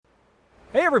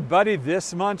Hey everybody,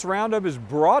 this month's roundup is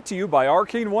brought to you by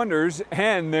Arcane Wonders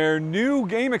and their new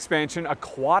game expansion,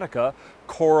 Aquatica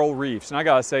Coral Reefs. And I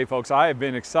gotta say, folks, I have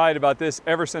been excited about this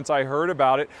ever since I heard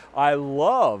about it. I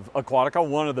love Aquatica,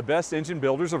 one of the best engine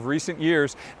builders of recent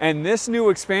years, and this new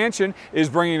expansion is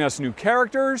bringing us new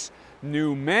characters,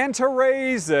 new manta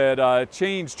rays that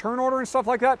change turn order and stuff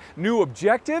like that, new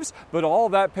objectives, but all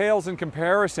of that pales in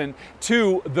comparison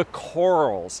to the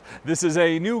corals. This is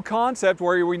a new concept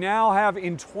where we now have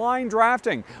entwined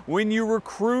drafting. When you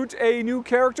recruit a new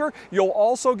character, you'll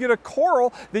also get a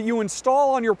coral that you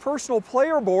install on your personal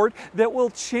player board that will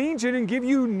change it and give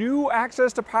you new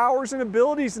access to powers and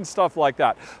abilities and stuff like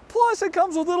that. Plus, it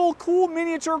comes with little cool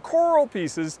miniature coral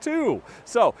pieces too.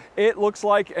 So it looks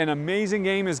like an amazing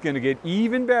game is going to get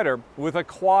even better with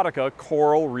Aquatica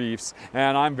Coral Reefs,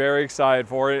 and I'm very excited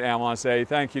for it, and I want to say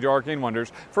thank you to Arcane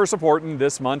Wonders for supporting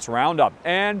this month's roundup.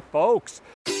 And folks,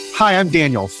 hi, I'm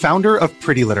Daniel, founder of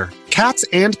Pretty Litter. Cats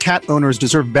and cat owners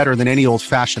deserve better than any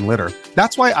old-fashioned litter.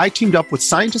 That's why I teamed up with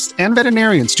scientists and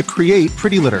veterinarians to create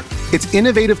Pretty Litter. Its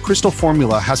innovative crystal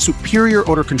formula has superior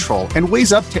odor control and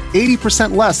weighs up to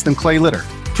 80% less than clay litter.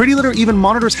 Pretty Litter even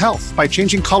monitors health by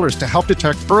changing colors to help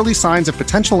detect early signs of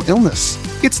potential illness.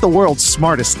 It's the world's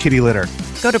smartest kitty litter.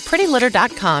 Go to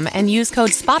prettylitter.com and use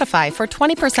code SPOTIFY for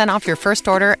 20% off your first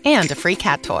order and a free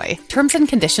cat toy. Terms and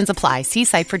conditions apply. See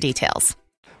site for details.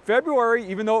 February,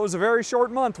 even though it was a very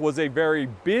short month, was a very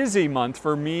busy month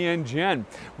for me and Jen.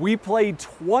 We played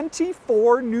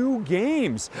 24 new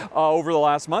games over the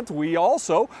last month. We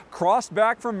also crossed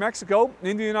back from Mexico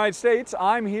into the United States.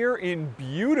 I'm here in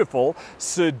beautiful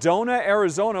Sedona,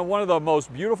 Arizona, one of the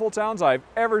most beautiful towns I've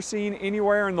ever seen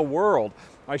anywhere in the world.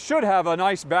 I should have a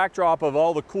nice backdrop of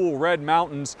all the cool red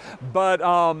mountains, but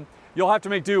you'll have to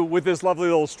make do with this lovely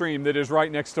little stream that is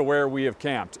right next to where we have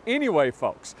camped. Anyway,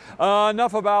 folks,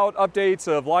 enough about updates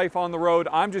of life on the road.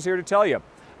 I'm just here to tell you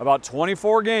about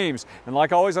 24 games. And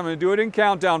like always, I'm going to do it in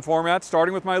countdown format,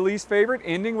 starting with my least favorite,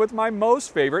 ending with my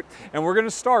most favorite. And we're going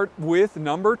to start with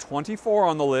number 24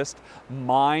 on the list,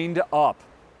 Mind Up.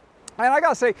 And I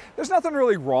gotta say, there's nothing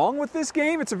really wrong with this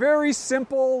game. It's a very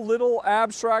simple, little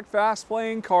abstract,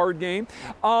 fast-playing card game.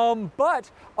 But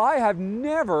I have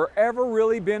never, ever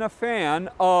really been a fan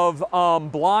of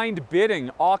blind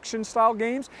bidding auction-style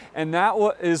games, and that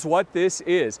is what this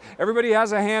is. Everybody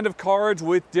has a hand of cards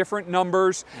with different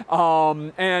numbers,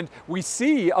 and we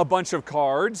see a bunch of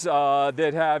cards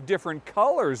that have different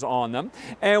colors on them,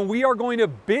 and we are going to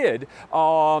bid,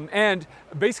 and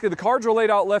basically the cards are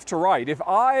laid out left to right. If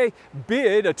I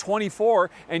bid a 24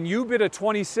 and you bid a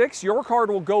 26, your card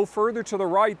will go further to the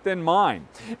right than mine.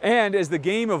 And as the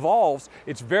game evolves,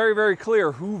 it's very, very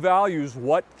clear who values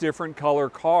what different color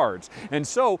cards. And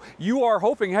so you are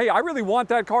hoping, hey, I really want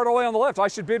that card all the way on the left. I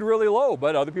should bid really low,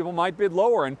 but other people might bid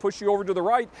lower and push you over to the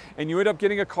right, and you end up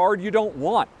getting a card you don't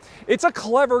want. It's a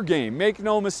clever game, make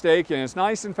no mistake, and it's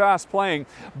nice and fast playing,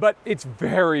 but it's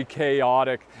very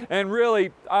chaotic. And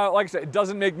really, like I said, it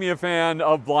doesn't make me a fan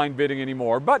of blind bidding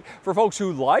anymore. But for folks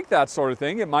who like that sort of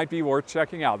thing, it might be worth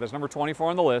checking out. That's number 24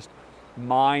 on the list,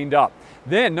 Mind Up.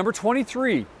 Then number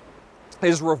 23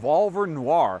 is Revolver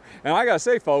Noir. And I gotta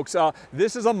say, folks,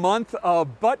 this is a month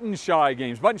of Button Shy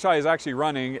games. Button Shy is actually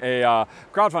running a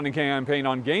crowdfunding campaign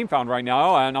on GameFound right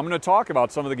now, and I'm gonna talk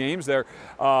about some of the games they're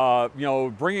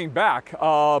bringing back.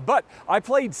 But I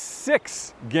played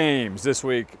 6 games this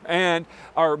week,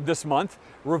 or this month.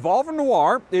 Revolver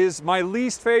Noir is my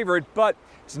least favorite, but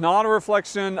it's not a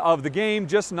reflection of the game,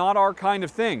 just not our kind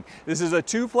of thing. This is a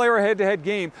 2-player head-to-head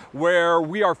game where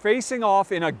we are facing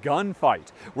off in a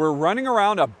gunfight. We're running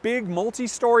around a big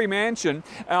multi-story mansion,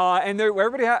 and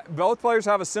both players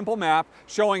have a simple map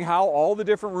showing how all the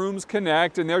different rooms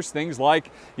connect, and there's things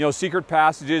like, secret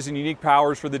passages and unique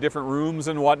powers for the different rooms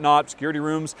and whatnot, security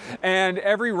rooms. And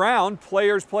every round,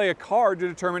 players play a card to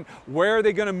determine where are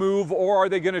they going to move, or are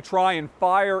they going to try and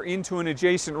fire into an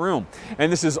adjacent room.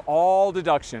 And this is all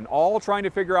deduction. All trying to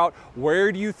figure out,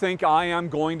 where do you think I am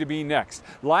going to be next?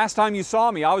 Last time you saw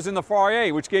me, I was in the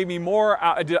foyer, which gave me more.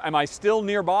 Am I still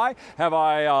nearby? Have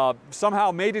I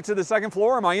somehow made it to the second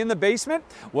floor? Am I in the basement?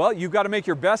 Well, you've got to make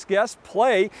your best guess,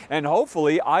 play, and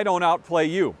hopefully I don't outplay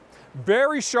you.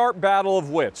 Very sharp battle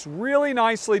of wits, really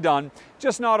nicely done,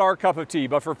 just not our cup of tea.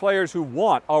 But for players who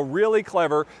want a really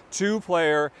clever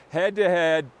 2-player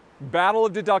head-to-head battle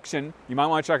of deduction, you might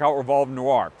want to check out Revolver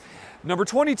Noir. Number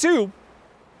 22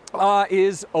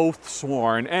 is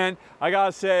Oathsworn. And I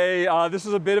gotta say, this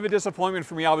was a bit of a disappointment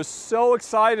for me. I was so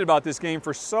excited about this game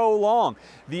for so long.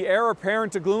 The heir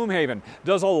apparent to Gloomhaven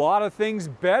does a lot of things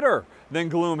better than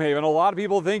Gloomhaven. A lot of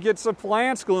people think it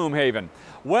supplants Gloomhaven.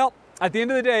 Well, at the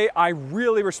end of the day, I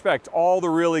really respect all the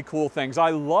really cool things. I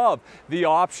love the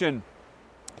option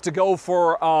to go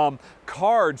for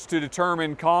cards to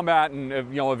determine combat and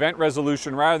event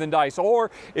resolution rather than dice. Or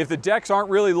if the decks aren't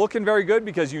really looking very good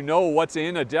because you know what's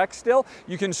in a deck still,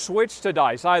 you can switch to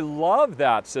dice. I love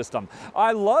that system.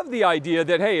 I love the idea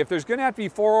that, hey, if there's going to have to be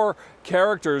 4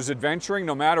 characters adventuring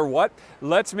no matter what,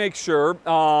 let's make sure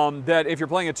that if you're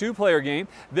playing a 2-player game,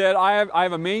 that I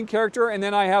have a main character and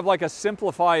then I have like a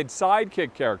simplified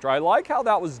sidekick character. I like how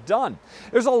that was done.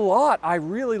 There's a lot I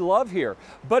really love here.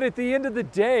 But at the end of the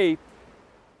day,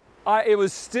 it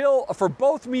was still, for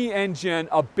both me and Jen,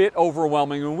 a bit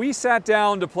overwhelming. When we sat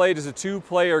down to play it as a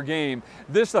 2-player game,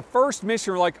 the first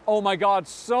mission, we're like, oh my God,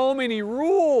 so many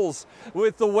rules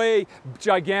with the way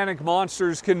gigantic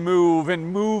monsters can move and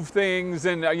move things.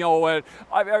 And,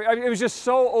 it was just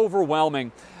so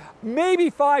overwhelming. Maybe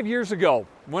 5 years ago,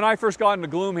 when I first got into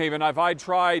Gloomhaven, if I'd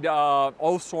tried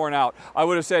Oathsworn out, I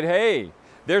would have said, hey,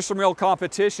 there's some real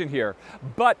competition here.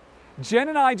 But Jen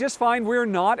and I just find we're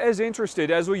not as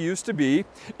interested as we used to be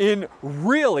in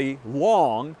really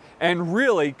long and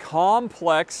really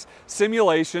complex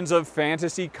simulations of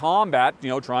fantasy combat,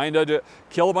 trying to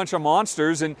kill a bunch of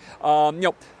monsters. And,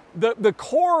 the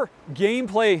core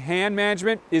gameplay hand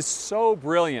management is so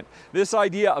brilliant. This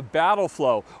idea of battle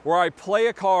flow, where I play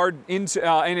a card into,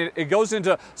 and it goes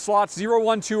into slots 0,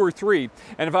 1, 2, or 3.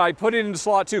 And if I put it into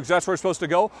slot 2, because that's where it's supposed to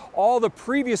go, all the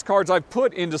previous cards I've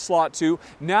put into slot 2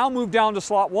 now move down to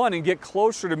slot 1 and get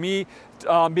closer to me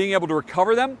being able to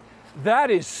recover them. That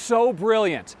is so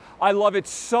brilliant. I love it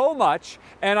so much,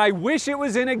 and I wish it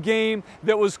was in a game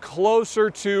that was closer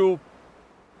to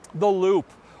The Loop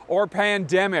or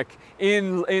Pandemic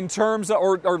in terms of,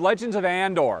 or Legends of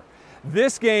Andor.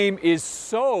 This game is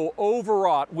so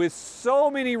overwrought with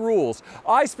so many rules.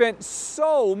 I spent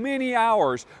so many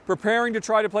hours preparing to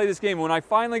try to play this game. When I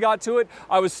finally got to it,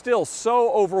 I was still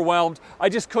so overwhelmed, I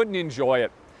just couldn't enjoy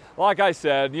it. Like I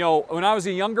said, when I was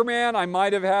a younger man, I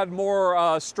might have had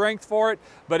more strength for it,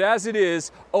 but as it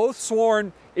is,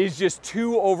 Oathsworn is just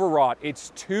too overwrought.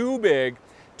 It's too big,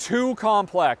 too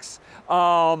complex.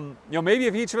 Maybe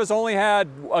if each of us only had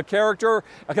a character,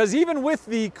 because even with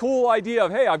the cool idea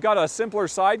of, hey, I've got a simpler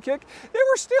sidekick, they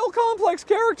were still complex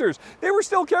characters. They were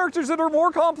still characters that are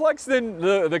more complex than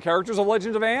the characters of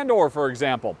Legends of Andor, for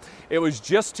example. It was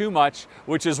just too much,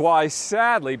 which is why,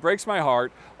 sadly, it breaks my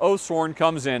heart, Oathsworn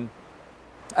comes in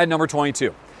at number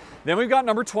 22. Then we've got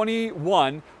number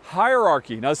 21,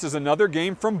 Hierarchy. Now, this is another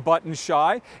game from Button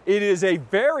Shy. It is a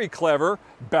very clever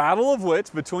battle of wits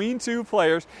between 2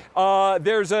 players.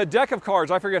 There's a deck of cards,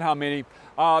 I forget how many,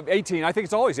 18. I think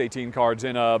it's always 18 cards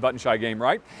in a Button Shy game,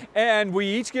 right? And we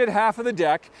each get half of the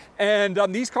deck. And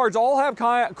these cards all have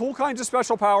cool kinds of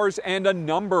special powers and a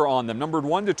number on them, numbered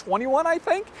 1 to 21, I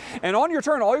think. And on your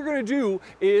turn, all you're going to do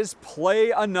is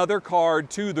play another card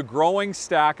to the growing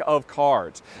stack of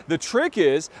cards. The trick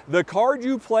is the card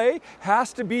you play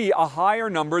has to be a higher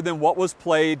number than what was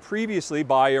played previously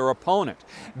by your opponent.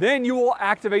 Then you will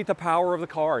activate the power of the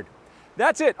card.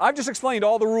 That's it. I've just explained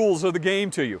all the rules of the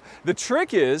game to you. The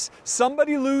trick is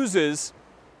somebody loses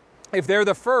if they're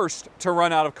the first to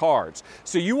run out of cards.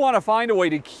 So you want to find a way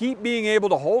to keep being able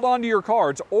to hold on to your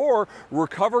cards or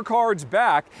recover cards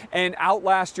back and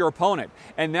outlast your opponent.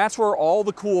 And that's where all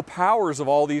the cool powers of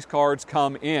all these cards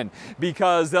come in,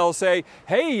 because they'll say,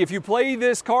 hey, if you play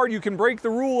this card, you can break the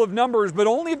rule of numbers, but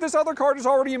only if this other card is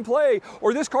already in play,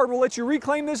 or this card will let you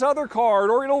reclaim this other card,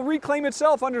 or it'll reclaim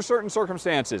itself under certain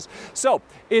circumstances. So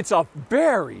it's a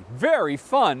very, very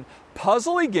fun,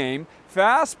 puzzly game,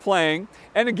 fast playing,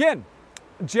 and again,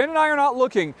 Jen and I are not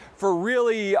looking for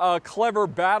really clever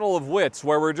battle of wits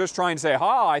where we're just trying to say,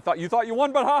 you thought you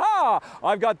won, but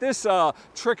I've got this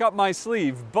trick up my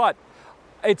sleeve. But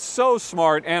it's so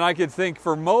smart, and I could think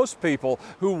for most people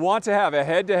who want to have a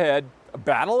head-to-head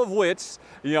battle of wits,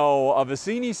 a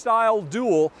Vicini-style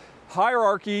duel,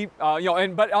 Hierarchy,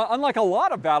 but unlike a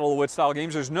lot of battle of wits style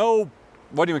games, there's no,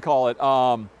 what do you call it?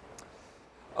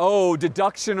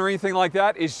 Deduction or anything like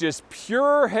that. It's just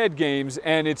pure head games,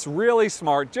 and it's really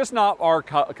smart, just not our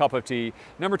cup of tea.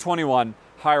 Number 21,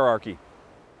 Hierarchy.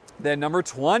 Then number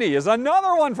 20 is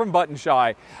another one from Button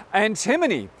Shy,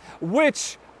 Antimony,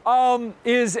 which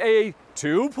is a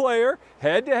two-player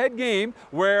head-to-head game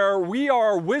where we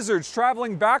are wizards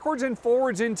traveling backwards and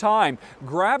forwards in time,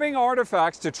 grabbing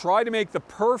artifacts to try to make the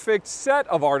perfect set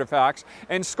of artifacts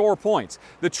and score points.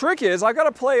 The trick is I've got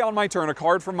to play on my turn a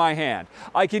card from my hand.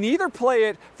 I can either play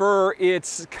it for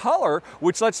its color,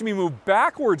 which lets me move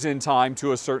backwards in time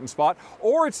to a certain spot,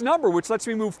 or its number, which lets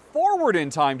me move forward in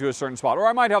time to a certain spot. Or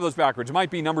I might have those backwards. It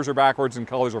might be numbers are backwards and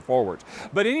colors are forwards.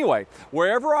 But anyway,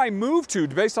 wherever I move to,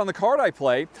 based on the card I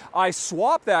play, I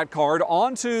swap that card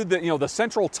onto the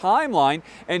central timeline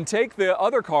and take the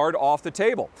other card off the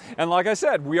table. And like I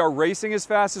said, we are racing as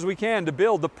fast as we can to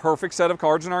build the perfect set of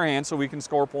cards in our hand so we can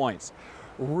score points.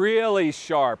 Really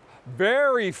sharp.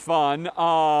 Very fun,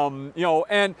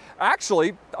 and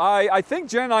actually, I think,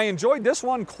 Jen, I enjoyed this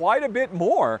one quite a bit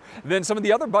more than some of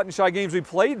the other Button Shy games we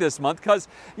played this month because,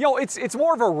 it's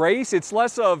more of a race. It's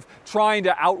less of trying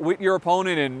to outwit your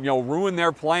opponent and, ruin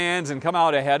their plans and come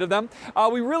out ahead of them.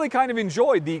 We really kind of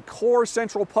enjoyed the core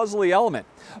central puzzly element.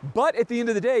 But at the end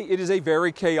of the day, it is a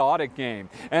very chaotic game.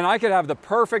 And I could have the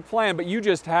perfect plan, but you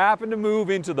just happen to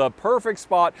move into the perfect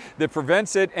spot that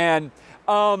prevents it. And,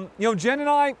 Jen and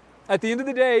I, at the end of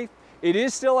the day, it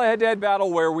is still a head-to-head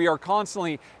battle where we are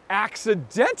constantly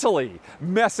accidentally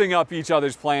messing up each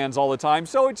other's plans all the time,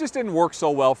 so it just didn't work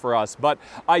so well for us. But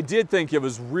I did think it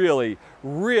was really,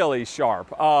 really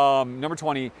sharp. Number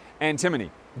 20,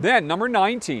 Antimony. Then number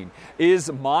 19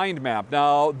 is Mind Map.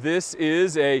 Now, this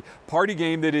is a party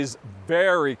game that is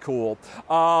very cool.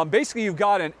 Basically, you've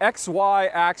got an XY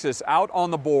axis out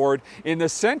on the board. In the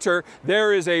center,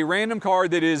 there is a random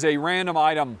card that is a random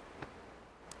item,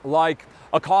 like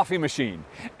a coffee machine.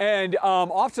 And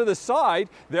off to the side,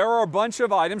 there are a bunch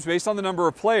of items based on the number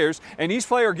of players, and each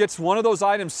player gets one of those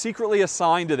items secretly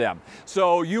assigned to them.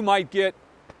 So you might get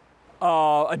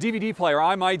a DVD player.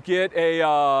 I might get a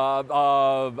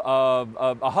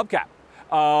hubcap.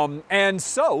 And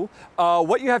so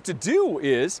what you have to do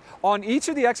is, on each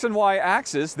of the X and Y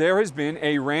axis, there has been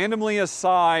a randomly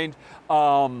assigned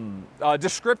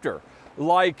descriptor,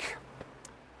 like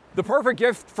the perfect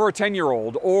gift for a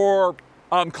 10-year-old, or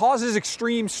causes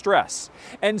extreme stress.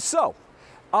 And so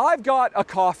I've got a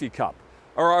coffee cup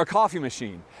or a coffee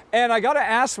machine, and I got to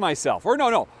ask myself, I've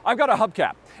got a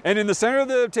hubcap, and in the center of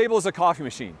the table is a coffee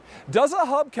machine. Does a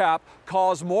hubcap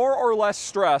cause more or less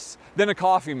stress than a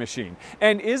coffee machine?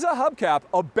 And is a hubcap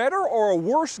a better or a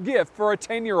worse gift for a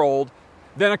 10-year-old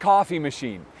than a coffee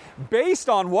machine? Based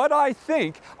on what I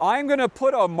think, I'm going to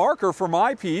put a marker for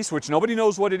my piece, which nobody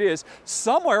knows what it is,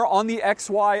 somewhere on the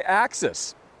XY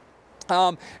axis.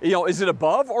 Is it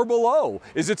above or below?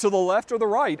 Is it to the left or the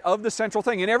right of the central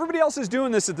thing? And everybody else is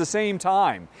doing this at the same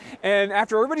time. And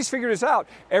after everybody's figured this out,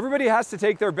 everybody has to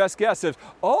take their best guess of,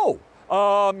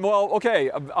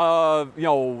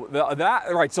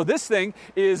 so this thing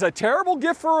is a terrible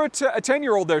gift for a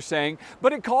 10-year-old, they're saying,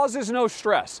 but it causes no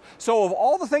stress. So of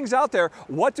all the things out there,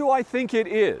 what do I think it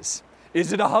is?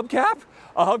 Is it a hubcap?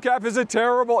 A hubcap is a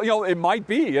terrible, it might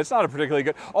be. It's not a particularly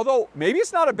good, although maybe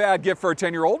it's not a bad gift for a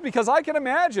 10-year-old, because I can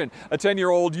imagine a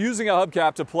 10-year-old using a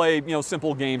hubcap to play,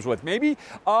 simple games with. Maybe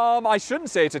I shouldn't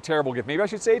say it's a terrible gift. Maybe I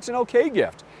should say it's an okay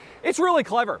gift. It's really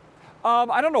clever.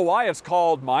 I don't know why it's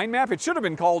called Mind Map. It should have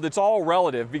been called It's All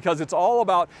Relative, because it's all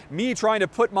about me trying to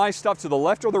put my stuff to the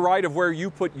left or the right of where you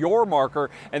put your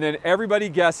marker, and then everybody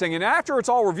guessing. And after it's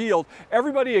all revealed,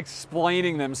 everybody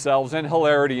explaining themselves, and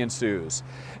hilarity ensues.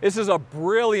 This is a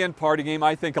brilliant party game.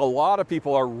 I think a lot of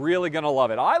people are really going to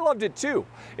love it. I loved it too.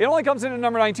 It only comes in at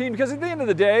number 19 because at the end of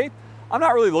the day, I'm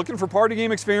not really looking for party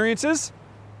game experiences.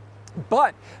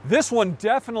 But this one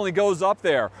definitely goes up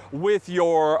there with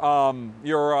your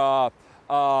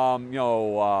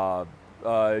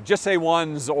Just Say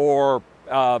Ones, or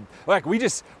we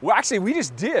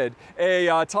just did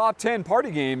a top 10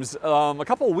 party games a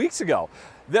couple of weeks ago.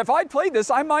 If I'd played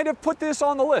this, I might have put this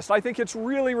on the list. I think it's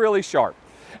really, really sharp.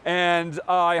 And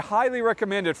I highly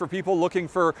recommend it for people looking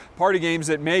for party games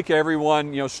that make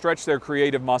everyone, stretch their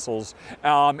creative muscles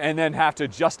and then have to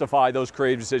justify those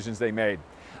creative decisions they made.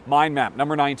 Mind Map,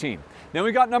 number 19. Then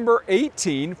we got number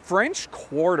 18, French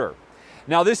Quarter.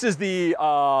 Now this is the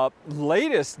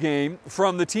latest game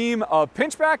from the team of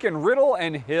Pinchback and Riddle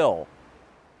and Hill.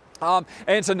 And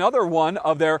it's another one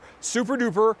of their super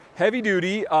duper heavy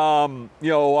duty, roll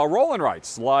and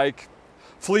writes, like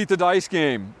Fleet the Dice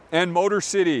Game and Motor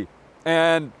City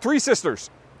and Three Sisters.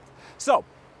 So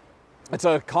it's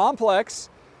a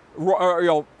complex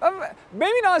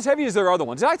maybe not as heavy as their other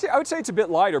ones. I would say it's a bit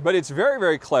lighter, but it's very,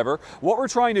 very clever. What we're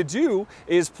trying to do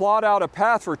is plot out a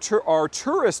path for our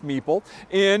tourist meeple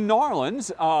in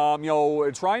Narlands,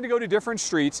 trying to go to different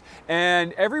streets,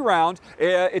 and every round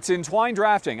it's entwined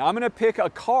drafting. I'm going to pick a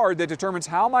card that determines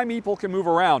how my meeple can move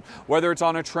around, whether it's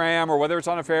on a tram or whether it's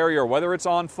on a ferry or whether it's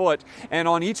on foot, and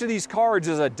on each of these cards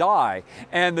is a die,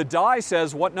 and the die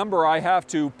says what number I have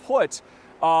to put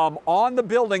on the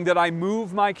building that I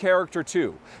move my character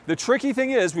to. The tricky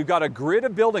thing is we've got a grid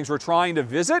of buildings we're trying to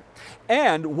visit,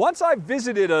 and once I've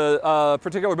visited a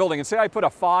particular building, and say I put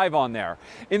a 5 on there,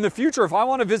 in the future if I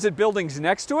want to visit buildings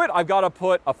next to it, I've got to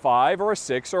put a 5 or a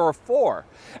 6 or a 4,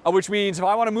 which means if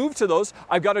I want to move to those,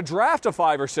 I've got to draft a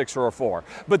 5 or 6 or a 4.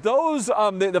 But those,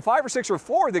 the 5 or 6 or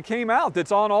 4 that came out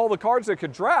that's on all the cards that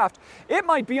could draft, it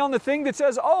might be on the thing that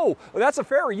says, oh, that's a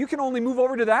ferry, you can only move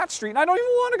over to that street, and I don't even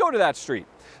want to go to that street.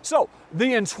 So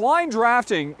the entwined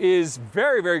drafting is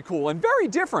very, very cool and very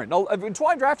different.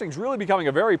 Entwined drafting is really becoming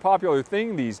a very popular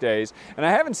thing these days, and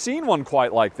I haven't seen one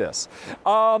quite like this.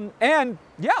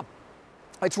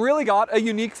 It's really got a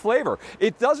unique flavor.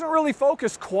 It doesn't really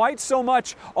focus quite so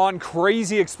much on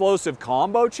crazy explosive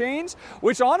combo chains,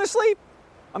 which honestly,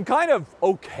 I'm kind of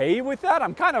okay with that.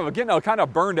 I'm kind of getting kind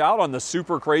of burned out on the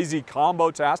super crazy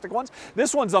combo-tastic ones.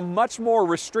 This one's a much more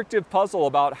restrictive puzzle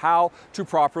about how to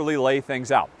properly lay things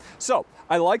out. So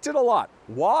I liked it a lot.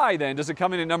 Why then does it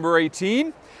come in at number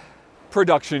 18?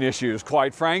 Production issues,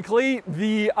 quite frankly.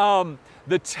 The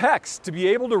text to be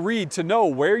able to read, to know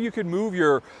where you can move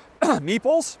your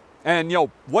meeples and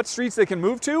what streets they can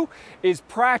move to is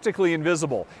practically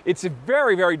invisible. It's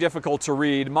very, very difficult to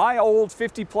read. My old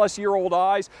 50-plus-year-old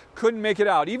eyes couldn't make it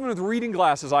out. Even with reading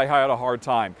glasses, I had a hard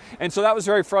time. And so that was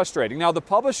very frustrating. Now, the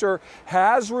publisher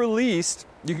has released,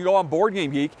 you can go on Board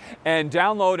Game Geek and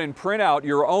download and print out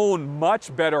your own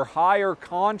much better, higher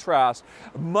contrast,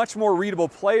 much more readable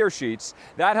player sheets.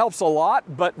 That helps a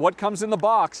lot, but what comes in the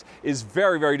box is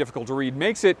very, very difficult to read.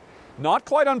 Makes it not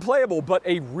quite unplayable, but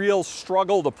a real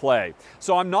struggle to play.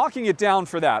 So I'm knocking it down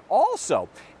for that. Also,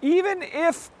 even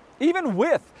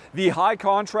with the high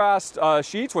contrast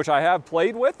sheets, which I have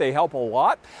played with, they help a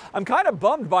lot. I'm kind of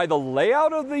bummed by the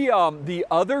layout of the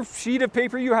other sheet of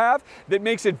paper you have that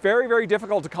makes it very, very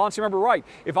difficult to constantly remember, right,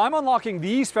 if I'm unlocking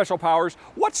these special powers,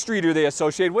 what street are they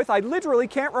associated with? I literally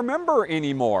can't remember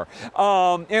anymore.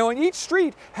 And each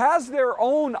street has their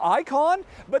own icon,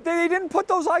 but they didn't put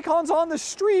those icons on the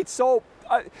street. So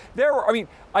I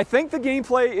think the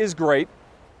gameplay is great.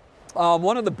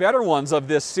 One of the better ones of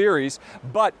this series,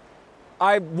 but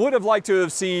I would have liked to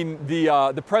have seen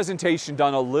the presentation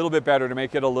done a little bit better to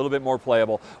make it a little bit more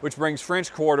playable, which brings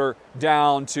French Quarter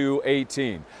down to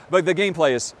 18. But the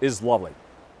gameplay is lovely.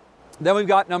 Then we've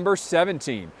got number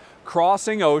 17,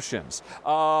 Crossing Oceans.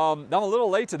 I'm a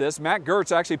little late to this. Matt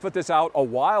Gertz actually put this out a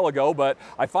while ago, but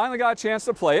I finally got a chance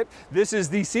to play it. This is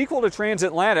the sequel to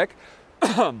Transatlantic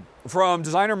from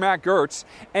designer Matt Gertz,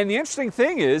 and the interesting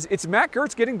thing is it's Matt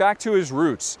Gertz getting back to his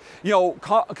roots.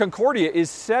 Concordia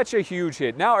is such a huge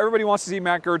hit. Now everybody wants to see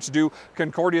Matt Gertz do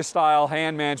Concordia style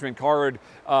hand management card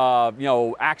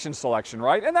action selection,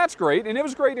 right? And that's great, and it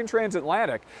was great in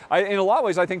Transatlantic. In a lot of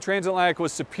ways I think Transatlantic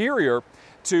was superior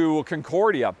to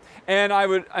Concordia, and I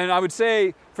would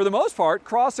say for the most part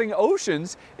Crossing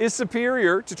Oceans is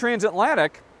superior to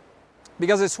Transatlantic,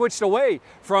 because it switched away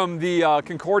from the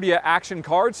Concordia action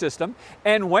card system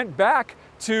and went back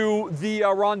to the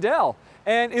Rondel.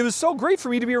 And it was so great for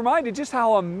me to be reminded just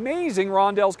how amazing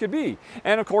Rondels could be.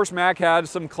 And of course, Mac had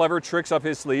some clever tricks up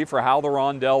his sleeve for how the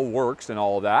Rondel works and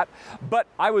all of that. But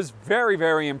I was very,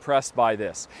 very impressed by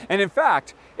this. And in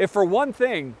fact, if for one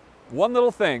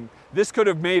little thing, this could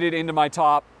have made it into my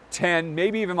top 10,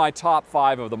 maybe even my top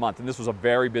 5 of the month, and this was a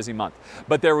very busy month.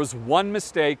 But there was one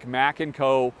mistake Mac &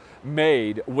 Co.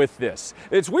 made with this.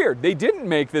 It's weird, they didn't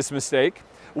make this mistake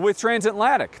with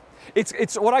Transatlantic.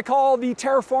 It's what I call the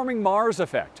terraforming Mars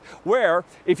effect, where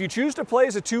if you choose to play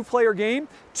as a 2-player game,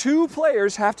 2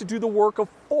 players have to do the work of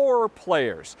 4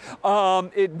 players.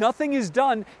 Nothing is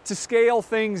done to scale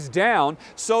things down,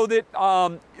 so that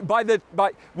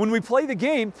when we play the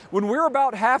game, when we're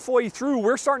about halfway through,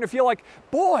 we're starting to feel like,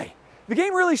 boy, the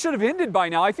game really should have ended by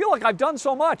now. I feel like I've done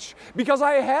so much because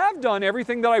I have done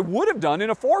everything that I would have done in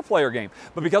a 4-player game.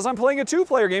 But because I'm playing a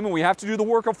 2-player game and we have to do the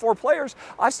work of 4 players,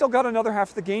 I still got another half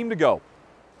of the game to go.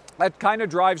 That kind of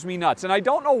drives me nuts. And I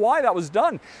don't know why that was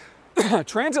done.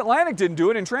 Transatlantic didn't do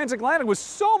it, and Transatlantic was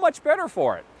so much better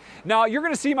for it. Now, you're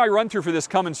going to see my run-through for this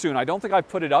coming soon. I don't think I've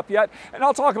put it up yet, and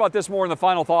I'll talk about this more in the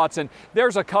final thoughts, and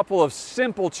there's a couple of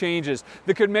simple changes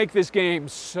that could make this game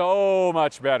so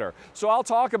much better. So I'll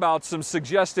talk about some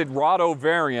suggested Rahdo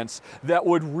variants that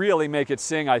would really make it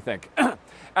sing, I think,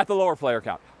 at the lower player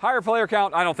count. Higher player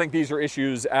count, I don't think these are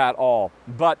issues at all,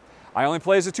 but I only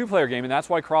play as a 2-player game, and that's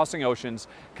why Crossing Oceans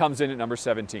comes in at number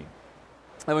 17.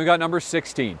 Then we've got number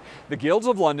 16, the Guilds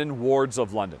of London, Wards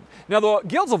of London. Now, the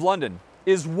Guilds of London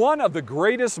is one of the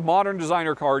greatest modern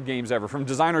designer card games ever, from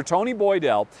designer Tony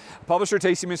Boydell, publisher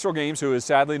Tasty Minstrel Games, who is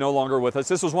sadly no longer with us.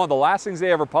 This was one of the last things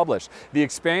they ever published, the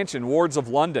expansion, Wards of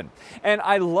London. And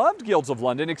I loved Guilds of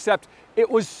London, except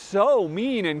it was so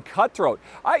mean and cutthroat.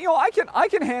 I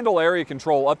can handle area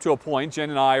control up to a point. Jen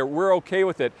and I, we're okay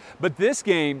with it. But this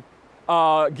game,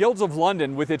 Guilds of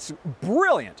London, with its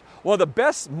brilliant, one of the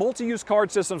best multi-use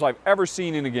card systems I've ever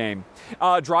seen in a game.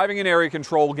 Driving an area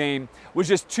control game was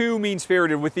just too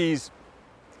mean-spirited with these,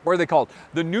 what are they called?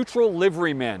 The neutral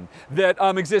liverymen that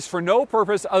exist for no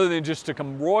purpose other than just to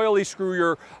come royally screw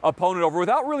your opponent over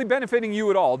without really benefiting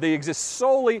you at all. They exist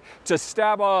solely to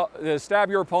stab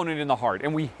your opponent in the heart,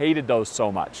 and we hated those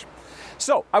so much.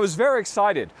 So I was very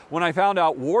excited when I found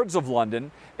out Wards of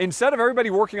London, instead of everybody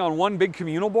working on one big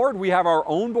communal board, we have our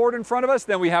own board in front of us,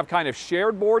 then we have kind of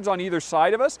shared boards on either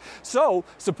side of us. So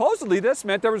supposedly this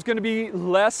meant there was going to be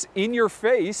less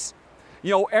in-your-face,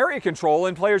 area control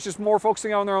and players just more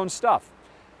focusing on their own stuff.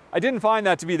 I didn't find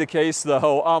that to be the case,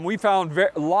 though. We found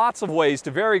lots of ways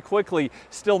to very quickly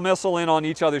still missile in on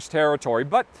each other's territory.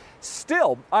 But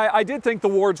still, I did think the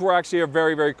wards were actually a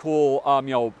very, very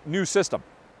cool, new system.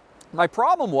 My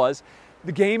problem was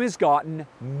the game has gotten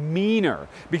meaner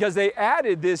because they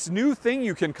added this new thing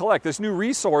you can collect, this new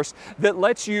resource that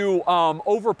lets you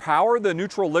overpower the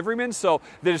neutral liverymen, so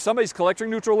that if somebody's collecting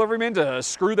neutral liverymen to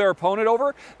screw their opponent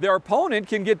over, their opponent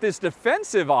can get this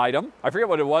defensive item, I forget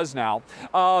what it was now,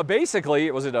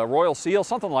 basically, was it a royal seal,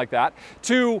 something like that,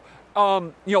 to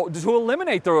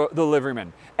eliminate the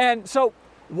liverymen. And so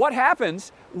what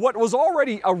happens, what was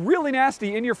already a really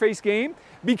nasty in-your-face game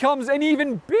becomes an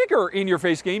even bigger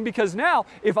in-your-face game, because now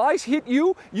if I hit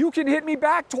you, you can hit me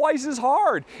back twice as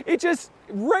hard. It just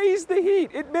raised the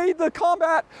heat. It made the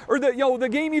combat, or the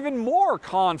game, even more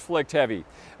conflict heavy,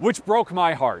 which broke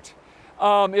my heart.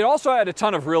 It also had a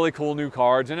ton of really cool new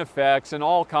cards and effects and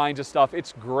all kinds of stuff.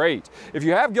 It's great. If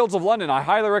you have Guilds of London, I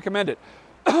highly recommend it.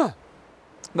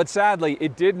 But sadly,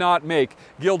 it did not make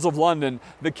Guilds of London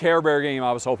the Care Bear game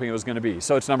I was hoping it was going to be.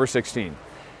 So it's number 16.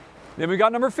 Then we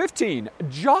got number 15,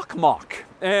 Jokkmokk.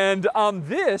 And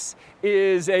this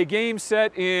is a game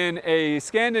set in a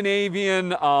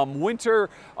Scandinavian winter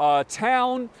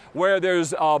town where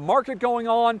there's a market going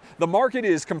on. The market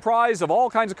is comprised of all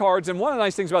kinds of cards, and one of the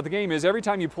nice things about the game is every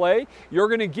time you play, you're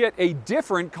going to get a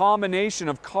different combination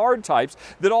of card types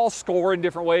that all score in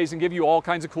different ways and give you all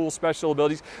kinds of cool special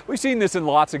abilities. We've seen this in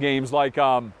lots of games like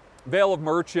Vale of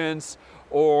Merchants,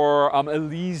 or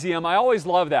Elysium. I always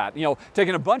love that.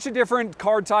 Taking a bunch of different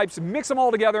card types, mix them all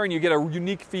together, and you get a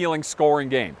unique feeling scoring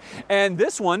game. And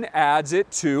this one adds it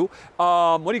to,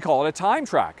 a time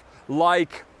track,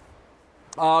 like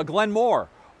Glenmore,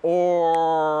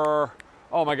 or,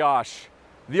 oh my gosh,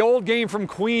 the old game from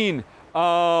Queen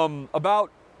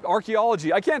about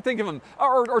archaeology. I can't think of them.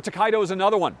 Or Tokaido is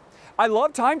another one. I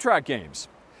love time track games,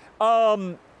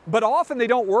 but often they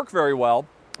don't work very well,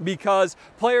 because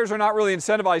players are not really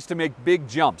incentivized to make big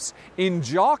jumps. In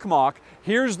Jokkmokk,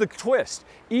 here's the twist.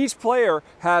 Each player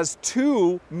has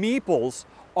 2 meeples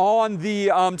on the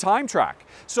time track.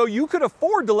 So you could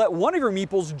afford to let one of your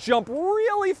meeples jump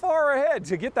really far ahead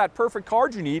to get that perfect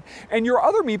card you need, and your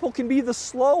other meeple can be the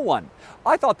slow one.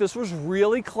 I thought this was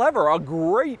really clever, a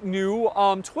great new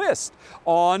twist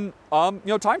on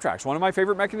time tracks, one of my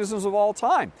favorite mechanisms of all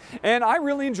time. And I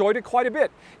really enjoyed it quite a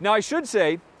bit. Now, I should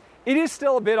say, it is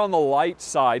still a bit on the light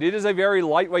side. It is a very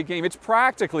lightweight game. It's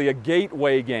practically a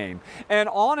gateway game. And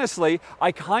honestly,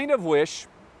 I kind of wish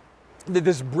that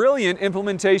this brilliant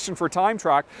implementation for Time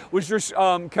Track was just,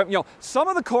 some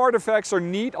of the card effects are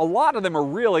neat. A lot of them are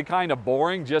really kind of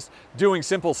boring, just doing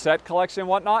simple set collection and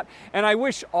whatnot. And I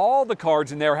wish all the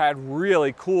cards in there had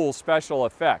really cool special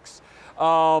effects.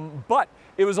 But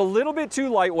it was a little bit too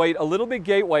lightweight, a little bit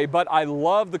gateway, but I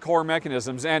love the core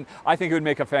mechanisms, and I think it would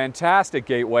make a fantastic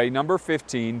gateway. Number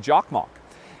 15, Jokkmokk.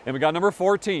 And we got number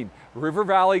 14, River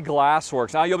Valley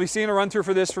Glassworks. Now, you'll be seeing a run-through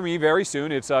for this for me very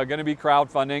soon. It's going to be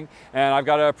crowdfunding, and I've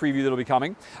got a preview that'll be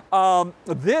coming.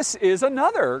 This is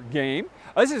another game.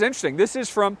 This is interesting. This is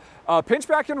from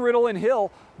Pinchback and Riddle and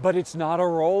Hill, but it's not a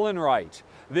roll and write.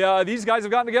 these guys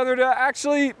have gotten together to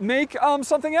actually make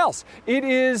something else.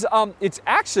 It's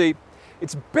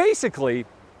basically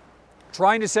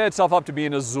trying to set itself up to be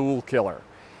an Azul killer.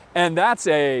 And that's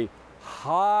a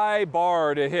high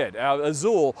bar to hit.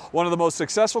 Azul, one of the most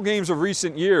successful games of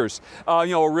recent years. A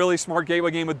really smart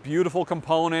gateway game with beautiful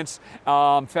components,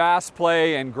 fast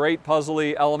play, and great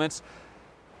puzzly elements.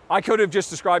 I could have just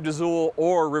described Azul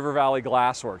or River Valley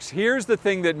Glassworks. Here's the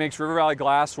thing that makes River Valley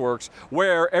Glassworks,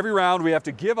 where every round we have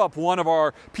to give up one of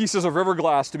our pieces of river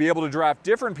glass to be able to draft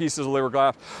different pieces of river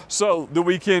glass so that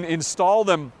we can install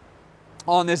them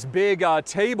on this big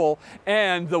table,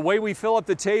 and the way we fill up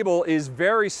the table is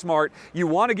very smart. You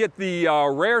want to get the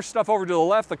rare stuff over to the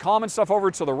left, the common stuff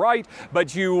over to the right,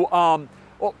 but you know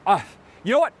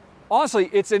what? Honestly,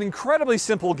 it's an incredibly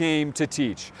simple game to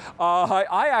teach.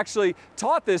 I actually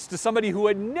taught this to somebody who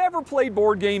had never played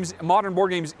board games, modern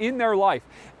board games in their life.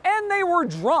 And they were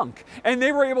drunk, and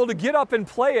they were able to get up and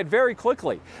play it very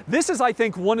quickly. This is, I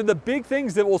think, one of the big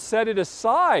things that will set it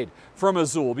aside from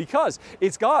Azul, because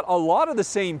it's got a lot of the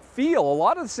same feel, a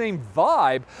lot of the same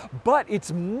vibe, but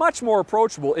it's much more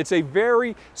approachable. It's a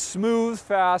very smooth,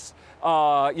 fast,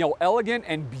 elegant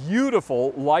and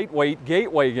beautiful lightweight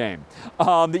gateway game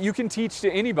that you can teach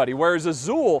to anybody, whereas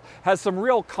Azul has some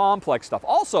real complex stuff.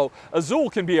 Also, Azul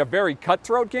can be a very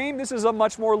cutthroat game. This is a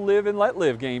much more live and let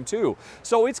live game too.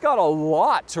 So it's got a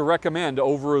lot to recommend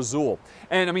over Azul.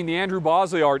 And I mean, the Andrew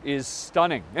Bosley art is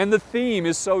stunning, and the theme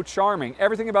is so charming.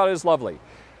 Everything about it is lovely.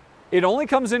 It only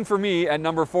comes in for me at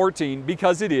number 14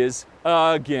 because it is,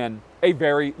 again, a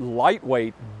very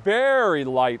lightweight,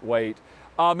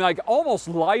 like almost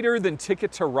lighter than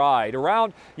Ticket to Ride.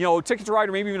 Around, Ticket to Ride,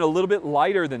 or maybe even a little bit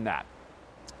lighter than that.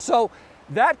 So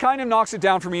that kind of knocks it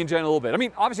down for me and Jen a little bit. I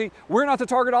mean, obviously, we're not the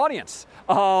target audience.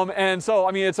 And so,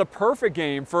 I mean, it's a perfect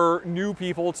game for new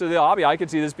people to the hobby. I could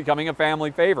see this becoming a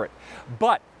family favorite.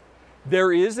 But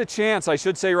there is a chance, I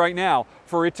should say right now,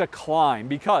 for it to climb,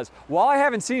 because while I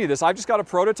haven't seen this, I've just got a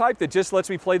prototype that just lets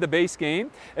me play the base game.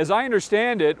 As I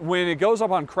understand it, when it goes up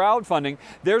on crowdfunding,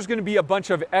 there's going to be a bunch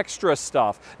of extra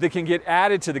stuff that can get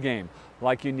added to the game,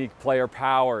 like unique player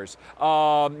powers,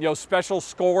 special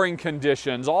scoring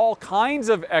conditions, all kinds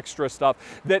of extra stuff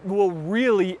that will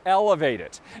really elevate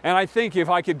it. And I think if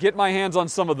I could get my hands on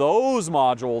some of those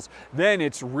modules, then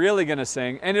it's really going to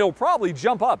sing, and it'll probably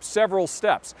jump up several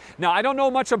steps. Now, I don't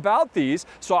know much about these,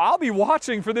 so I'll be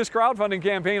watching for this crowdfunding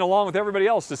campaign along with everybody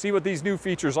else to see what these new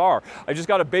features are. I just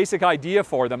got a basic idea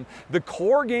for them. The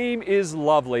core game is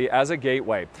lovely as a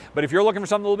gateway, but if you're looking for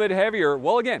something a little bit heavier,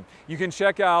 well, again, you can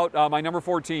check out my number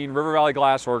 14, River Valley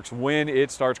Glassworks, when it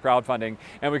starts crowdfunding,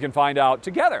 and we can find out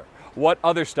together what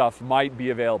other stuff might be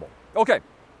available. Okay,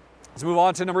 let's move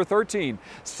on to number 13,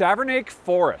 Savernake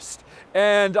Forest.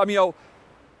 And,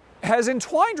 has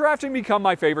entwined drafting become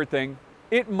my favorite thing?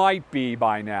 It might be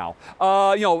by now.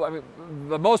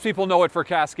 Most people know it for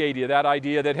Cascadia, that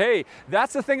idea that, hey,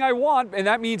 that's the thing I want, and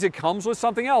that means it comes with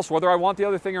something else, whether I want the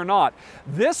other thing or not.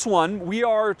 This one, we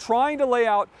are trying to lay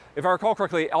out, if I recall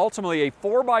correctly, ultimately a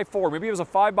 4x4, maybe it was a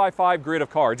 5x5 grid of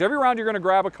cards. Every round you're going to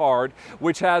grab a card,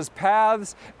 which has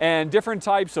paths and different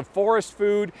types of forest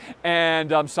food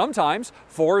and sometimes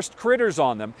forest critters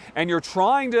on them. And you're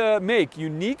trying to make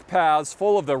unique paths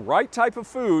full of the right type of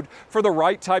food for the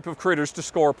right type of critters to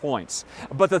score points.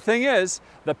 But the thing is,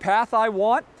 the path I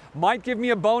want might give me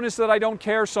a bonus that I don't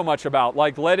care so much about,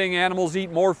 like letting animals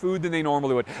eat more food than they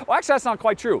normally would. Well, actually, that's not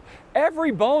quite true.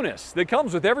 Every bonus that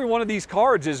comes with every one of these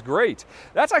cards is great.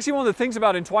 That's actually one of the things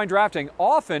about entwined drafting.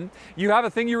 Often, you have a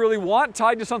thing you really want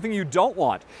tied to something you don't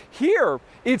want. Here,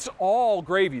 it's all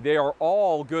gravy. They are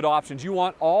all good options. You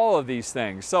want all of these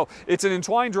things. So it's an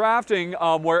entwined drafting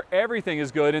where everything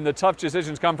is good and the tough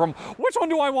decisions come from, which one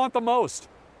do I want the most?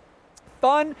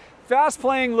 Fun,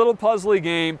 fast-playing little puzzly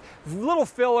game, little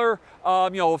filler, a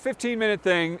 15-minute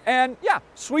thing, and yeah,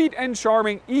 sweet and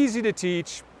charming, easy to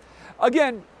teach.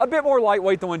 Again, a bit more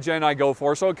lightweight than what Jen and I go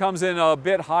for, so it comes in a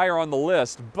bit higher on the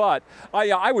list, but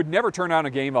I would never turn down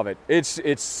a game of it.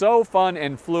 It's so fun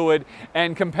and fluid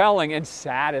and compelling and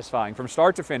satisfying from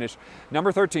start to finish.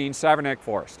 Number 13, Savernake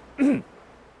Forest.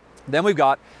 Then we've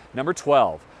got number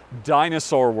 12.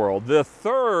 Dinosaur World, the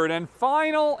third and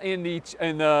final in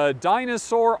the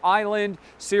Dinosaur Island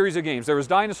series of games. There was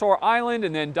Dinosaur Island,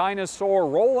 and then Dinosaur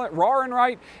Roarin'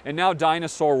 Right, and now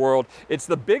Dinosaur World. It's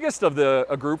the biggest of the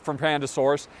group from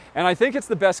Pandasaurus, and I think it's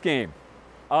the best game.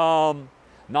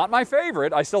 Not my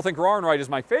favorite. I still think Roarin' Right is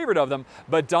my favorite of them,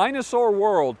 but Dinosaur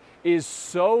World is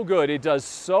so good. It does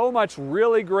so much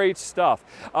really great stuff.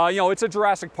 It's a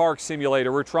Jurassic Park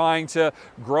simulator. We're trying to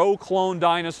grow clone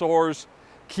dinosaurs,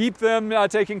 keep them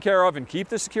taken care of and keep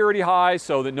the security high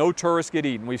so that no tourists get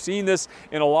eaten. We've seen this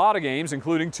in a lot of games,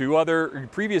 including 2 other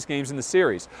previous games in the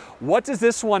series. What does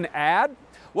this one add?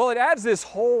 Well, it adds this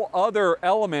whole other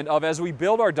element of, as we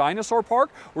build our dinosaur park,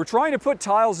 we're trying to put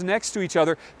tiles next to each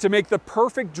other to make the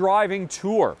perfect driving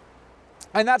tour.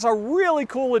 And that's a really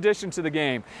cool addition to the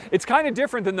game. It's kind of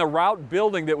different than the route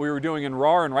building that we were doing in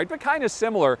Raw and Right, but kind of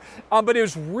similar. But it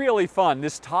was really fun.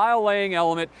 This tile laying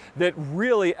element that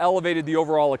really elevated the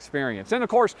overall experience. And of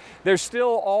course, there's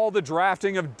still all the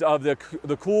drafting of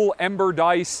the cool Ember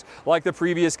dice like the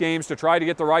previous games to try to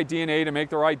get the right DNA to make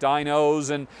the right dinos,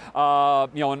 and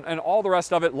and all the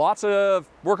rest of it. Lots of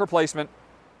worker placement.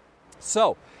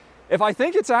 So, if I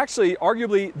think it's actually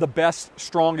arguably the best,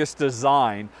 strongest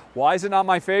design, why is it not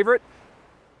my favorite?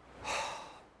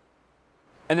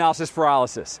 Analysis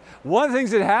paralysis. One of the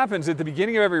things that happens at the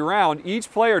beginning of every round, each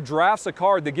player drafts a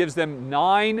card that gives them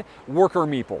 9 worker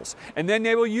meeples. And then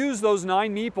they will use those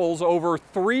 9 meeples over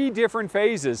 3 different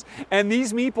phases. And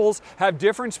these meeples have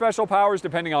different special powers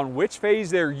depending on which phase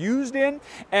they're used in.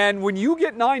 And when you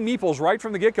get 9 meeples right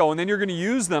from the get-go, and then you're going to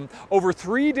use them over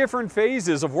 3 different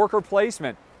phases of worker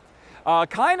placement,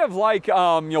 kind of like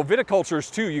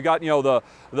viticultures too. You got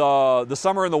the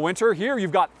summer and the winter. Here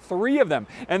you've got 3 of them,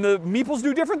 and the meeples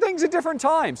do different things at different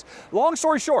times. Long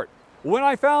story short, when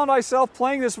I found myself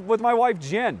playing this with my wife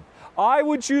Jen, I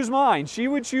would choose mine, she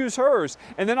would choose hers,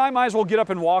 and then I might as well get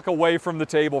up and walk away from the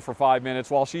table for 5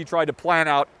 minutes while she tried to plan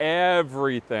out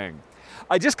everything.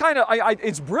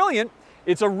 It's brilliant.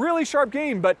 It's a really sharp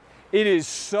game, but it is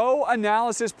so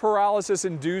analysis paralysis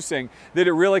inducing that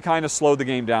it really kind of slowed the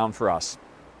game down for us.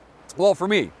 Well, for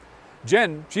me,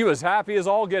 Jen, she was happy as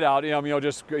all get out,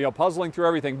 just puzzling through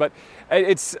everything. But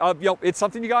it's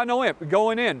something you got to know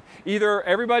going in. Either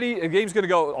the game's going to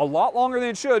go a lot longer than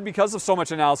it should because of so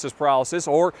much analysis paralysis,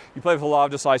 or you play with a lot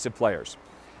of decisive players.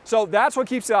 So that's what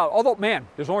keeps it out. Although, man,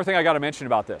 there's one more thing I got to mention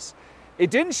about this. It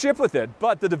didn't ship with it,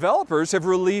 but the developers have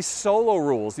released solo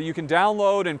rules that you can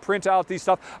download and print out these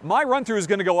stuff. My run-through is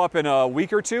going to go up in a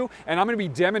week or 2, and I'm going to be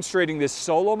demonstrating this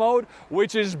solo mode,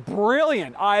 which is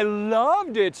brilliant. I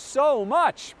loved it so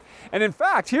much. And in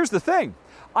fact, here's the thing.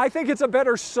 I think it's a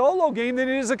better solo game than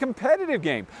it is a competitive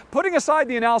game. Putting aside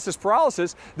the analysis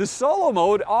paralysis, the solo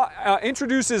mode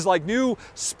introduces like new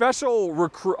special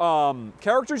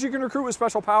characters you can recruit with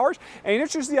special powers, and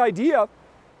introduces the idea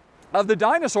of the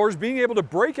dinosaurs being able to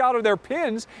break out of their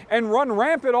pens and run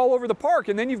rampant all over the park.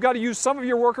 And then you've got to use some of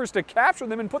your workers to capture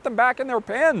them and put them back in their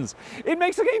pens. It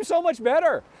makes the game so much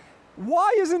better.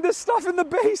 Why isn't this stuff in the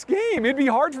base game? It'd be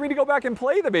hard for me to go back and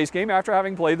play the base game after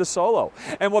having played the solo.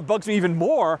 And what bugs me even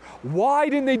more, why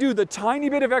didn't they do the tiny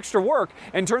bit of extra work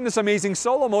and turn this amazing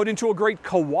solo mode into a great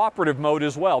cooperative mode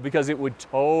as well? Because it would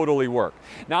totally work.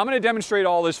 Now I'm going to demonstrate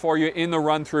all this for you in the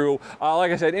run through,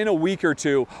 like I said, in a week or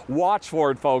 2. Watch for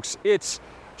it, folks. It's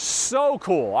so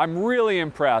cool. I'm really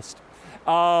impressed.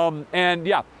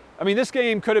 This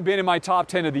game could have been in my top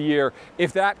 10 of the year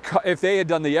if they had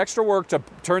done the extra work to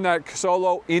turn that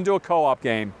solo into a co-op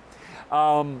game.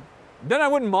 Then I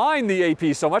wouldn't mind the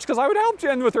AP so much because I would help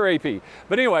Jen with her AP.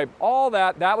 But anyway, all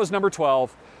that was number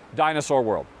 12, Dinosaur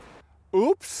World.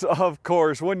 Oops, of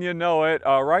course, wouldn't you know it,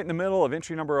 right in the middle of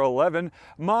entry number 11,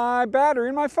 my battery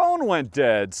in my phone went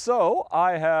dead. So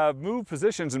I have moved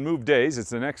positions and moved days. It's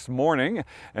the next morning,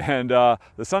 and the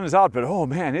sun is out, but oh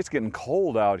man, it's getting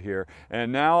cold out here.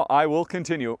 And now I will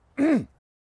continue.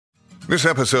 This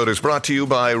episode is brought to you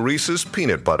by Reese's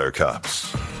Peanut Butter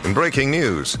Cups. In breaking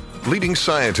news, leading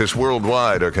scientists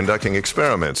worldwide are conducting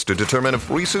experiments to determine if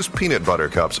Reese's Peanut Butter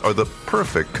Cups are the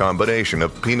perfect combination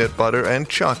of peanut butter and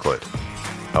chocolate.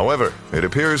 However, it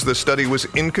appears the study was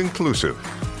inconclusive,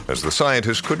 as the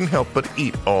scientists couldn't help but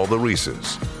eat all the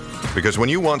Reese's. Because when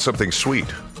you want something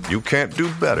sweet, you can't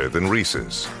do better than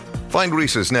Reese's. Find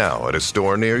Reese's now at a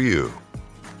store near you.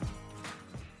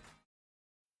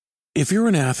 If you're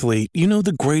an athlete, you know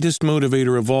the greatest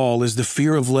motivator of all is the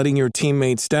fear of letting your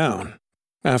teammates down.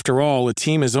 After all, a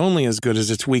team is only as good as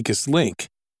its weakest link.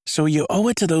 So you owe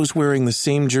it to those wearing the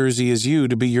same jersey as you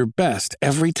to be your best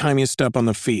every time you step on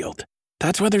the field.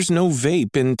 That's why there's no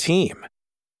vape in team.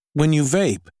 When you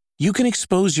vape, you can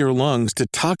expose your lungs to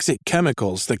toxic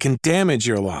chemicals that can damage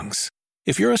your lungs.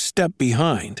 If you're a step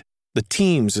behind, the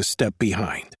team's a step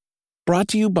behind. Brought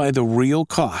to you by The Real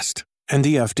Cost and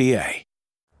the FDA.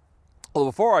 Well,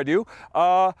 before I do,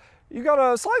 you got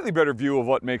a slightly better view of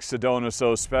what makes Sedona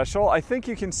so special. I think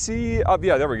you can see,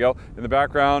 there we go, in the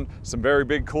background, some very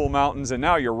big cool mountains, and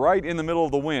now you're right in the middle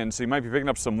of the wind, so you might be picking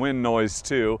up some wind noise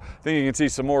too. I think you can see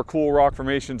some more cool rock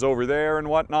formations over there and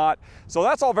whatnot. So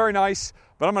that's all very nice,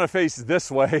 but I'm going to face this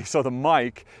way so the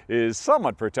mic is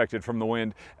somewhat protected from the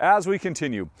wind as we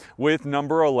continue with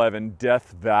number 11,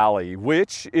 Death Valley,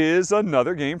 which is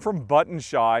another game from Button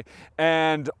Shy.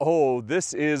 And oh,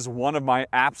 this is one of my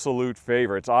absolute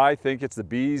favorites. I think it's the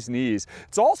bee's knees.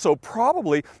 It's also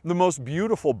probably the most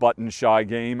beautiful Button Shy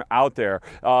game out there.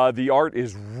 The art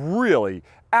is really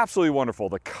absolutely wonderful.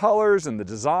 The colors and the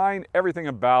design, everything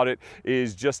about it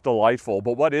is just delightful.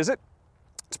 But what is it?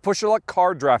 It's a push your luck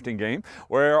card drafting game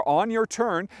where on your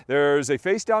turn there's a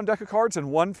face down deck of cards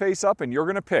and one face up, and you're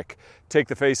going to take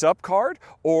the face up card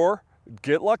or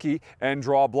get lucky and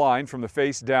draw blind from the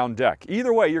face down deck.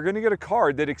 Either way, you're going to get a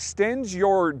card that extends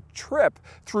your trip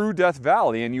through Death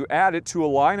Valley, and you add it to a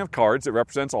line of cards that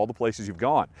represents all the places you've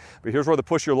gone. But here's where the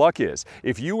push your luck is.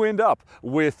 If you end up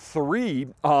with three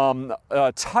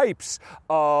types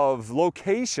of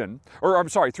location, or I'm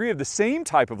sorry, three of the same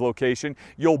type of location,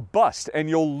 you'll bust and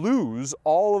you'll lose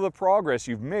all of the progress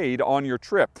you've made on your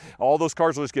trip. All those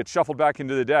cards will just get shuffled back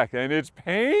into the deck, and it's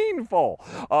painful.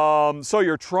 So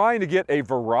you're trying to get a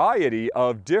variety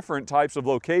of different types of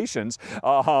locations,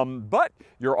 but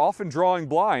you're often drawing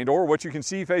blind, or what you can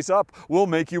see face up will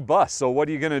make you bust. So what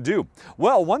are you going to do?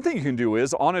 Well, one thing you can do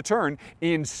is on a turn,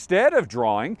 instead of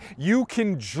drawing, you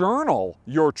can journal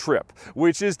your trip,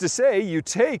 which is to say you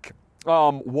take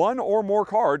one or more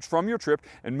cards from your trip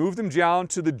and move them down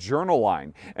to the journal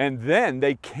line, and then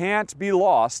they can't be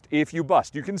lost if you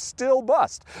bust. You can still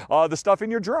bust. The stuff in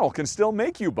your journal can still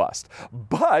make you bust,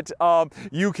 but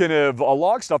you can have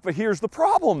log stuff. But here's the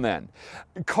problem then.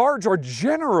 Cards are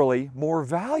generally more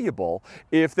valuable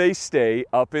if they stay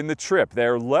up in the trip.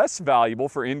 They're less valuable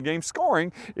for in-game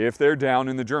scoring if they're down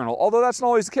in the journal, although that's not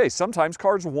always the case. Sometimes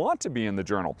cards want to be in the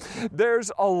journal.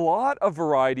 There's a lot of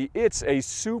variety. It's a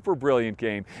super brilliant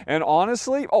game, and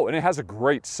honestly, and it has a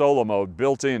great solo mode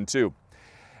built in too.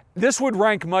 This would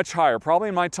rank much higher, probably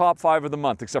in my top 5 of the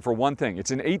month, except for one thing.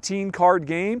 It's an 18 card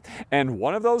game, and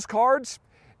one of those cards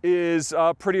is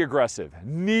pretty aggressive,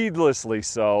 needlessly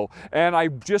so, and I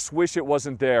just wish it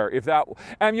wasn't there.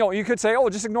 And you could say,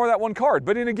 just ignore that one card,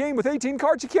 but in a game with 18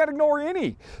 cards, you can't ignore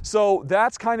any. So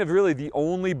that's kind of really the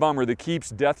only bummer that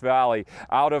keeps Death Valley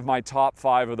out of my top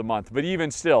 5 of the month. But even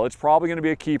still, it's probably going to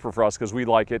be a keeper for us because we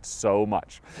like it so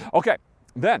much. Okay.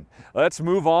 Then, let's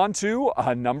move on to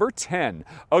number 10,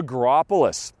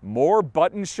 Agropolis. More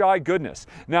Button Shy goodness.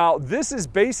 Now, this is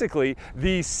basically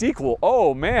the sequel.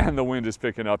 Oh man, the wind is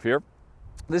picking up here.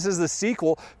 This is the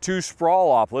sequel to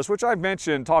Sprawlopolis, which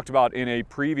I've talked about in a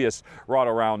previous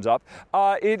Rahdo Rounds Up.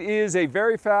 It is a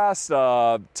very fast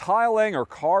tile-laying or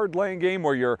card-laying game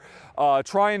where you're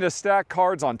trying to stack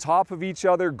cards on top of each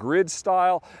other, grid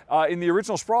style. In the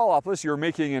original Sprawlopolis, you're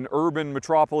making an urban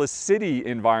metropolis city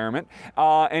environment.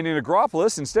 And in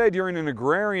Agropolis, instead, you're in an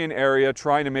agrarian area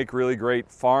trying to make really great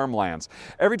farmlands.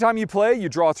 Every time you play, you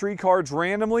draw 3 cards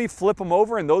randomly, flip them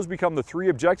over, and those become the 3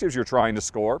 objectives you're trying to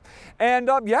score. And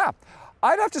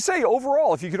I'd have to say,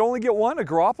 overall, if you could only get one,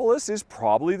 Agropolis is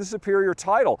probably the superior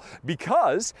title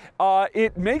because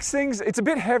it makes things, it's a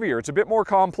bit heavier, it's a bit more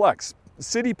complex.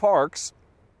 City parks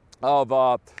of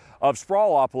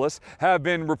Sprawlopolis have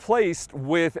been replaced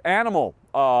with animal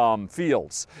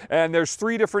fields. And there's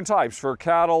 3 different types for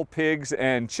cattle, pigs,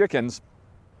 and chickens.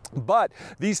 But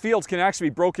these fields can actually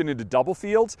be broken into double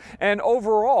fields, and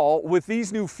overall, with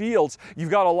these new fields, you've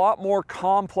got a lot more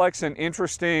complex and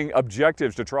interesting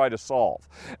objectives to try to solve.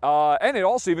 And it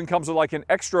also even comes with like an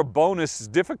extra bonus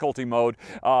difficulty mode.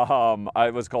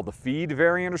 It was called the feed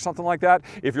variant or something like that,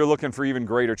 if you're looking for even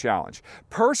greater challenge.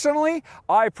 Personally,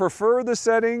 I prefer the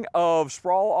setting of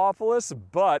Sprawlopolis,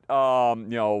 but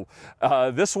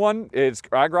this one,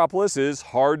 Agropolis, is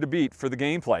hard to beat for the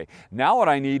gameplay. Now what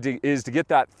I need is to get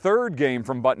that third game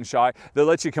from Button Shy that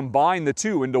lets you combine the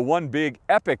 2 into one big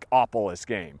epic-opolis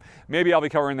game. Maybe I'll be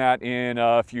covering that in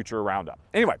a future roundup.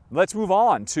 Anyway, let's move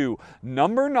on to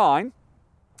number 9,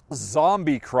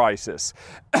 Zombie Crisis.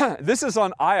 This is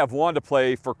one I have wanted to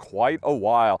play for quite a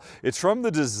while. It's from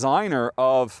the designer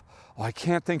of, I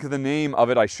can't think of the name of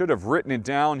it. I should have written it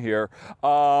down here.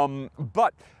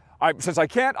 But since I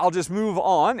can't, I'll just move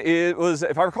on. It was,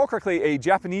 if I recall correctly, a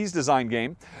Japanese design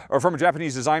game, or from a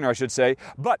Japanese designer, I should say.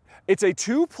 But it's a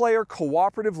 2-player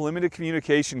cooperative limited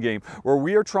communication game where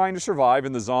we are trying to survive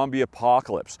in the zombie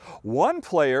apocalypse. One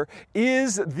player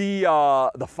is the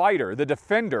fighter, the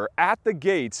defender at the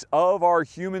gates of our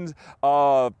human,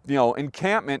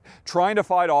 encampment, trying to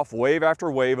fight off wave after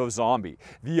wave of zombie.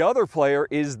 The other player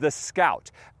is the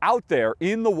scout, out there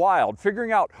in the wild,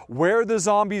 figuring out where the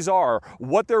zombies are,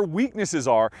 what their weaknesses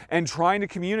are and trying to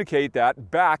communicate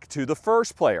that back to the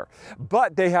first player.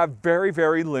 But they have very,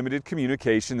 very limited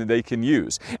communication that they can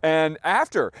use. And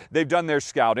after they've done their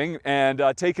scouting and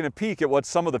taken a peek at what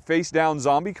some of the face-down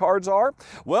zombie cards are,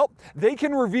 well, they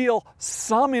can reveal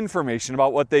some information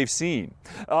about what they've seen.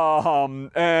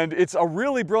 And it's a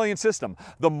really brilliant system.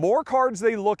 The more cards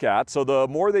they look at, so the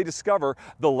more they discover,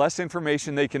 the less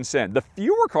information they can send. The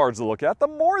fewer cards they look at, the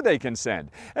more they can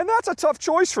send. And that's a tough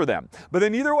choice for them. But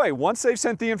then either way, once they've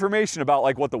sent the information about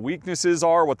like what the weaknesses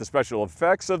are, what the special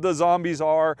effects of the zombies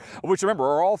are, which remember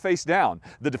are all face down,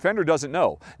 the defender doesn't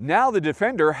know. Now the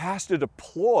defender has to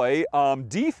deploy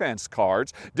defense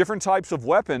cards, different types of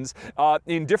weapons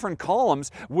in different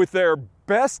columns with their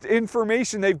best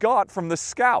information they've got from the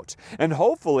scout. And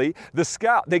hopefully the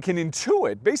scout, they can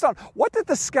intuit based on what did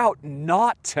the scout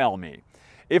not tell me.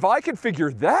 If I can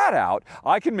figure that out,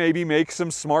 I can maybe make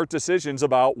some smart decisions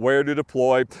about where to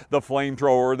deploy the flamethrower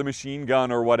or the machine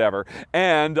gun or whatever,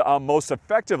 and most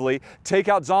effectively take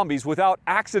out zombies without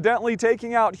accidentally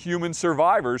taking out human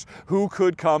survivors who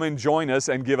could come and join us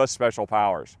and give us special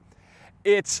powers.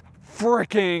 It's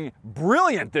freaking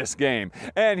brilliant, this game.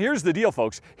 And here's the deal,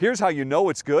 folks. Here's how you know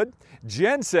it's good.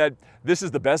 Jen said, this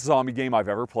is the best zombie game I've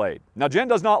ever played. Now, Jen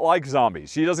does not like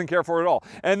zombies. She doesn't care for it at all.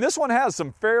 And this one has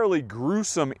some fairly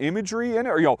gruesome imagery in it,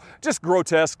 or, just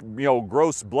grotesque,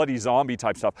 gross, bloody zombie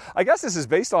type stuff. I guess this is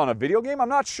based on a video game. I'm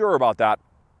not sure about that.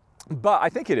 But I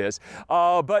think it is.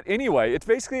 But anyway, it's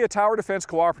basically a tower defense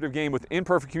cooperative game with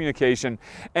imperfect communication,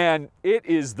 and it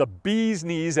is the bee's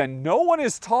knees, and no one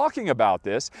is talking about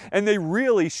this, and they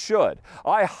really should.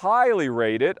 I highly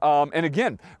rate it. And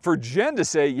again, for Jen to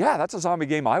say, yeah, that's a zombie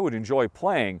game I would enjoy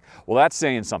playing, well, that's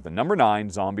saying something. Number 9,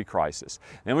 Zombie Crisis.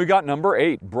 Then we got number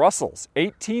 8, Brussels,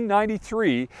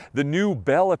 1893, the new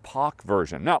Belle Epoque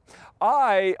version. Now,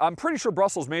 I'm pretty sure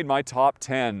Brussels made my top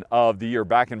 10 of the year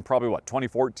back in probably,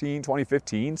 2014,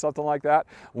 2015, something like that,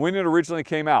 when it originally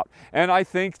came out. And I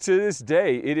think to this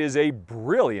day, it is a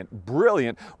brilliant,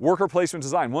 brilliant worker placement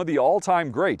design. One of the all-time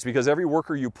greats, because every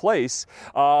worker you place,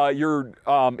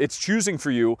 it's choosing for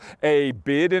you a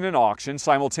bid in an auction,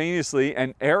 simultaneously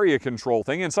an area control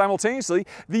thing, and simultaneously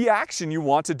the action you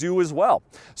want to do as well.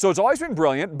 So it's always been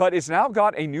brilliant, but it's now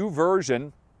got a new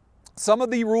version. Some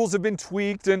of the rules have been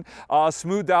tweaked and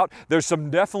smoothed out. There's some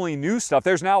definitely new stuff.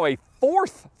 There's now a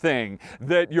 4th thing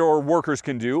that your workers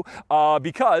can do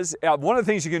because one of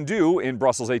the things you can do in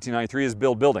Brussels 1893 is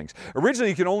build buildings. Originally,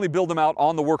 you can only build them out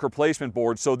on the worker placement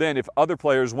board, so then if other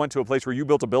players went to a place where you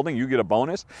built a building, you get a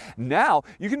bonus. Now,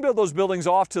 you can build those buildings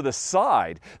off to the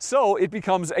side, so it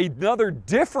becomes another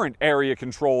different area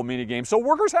control minigame. So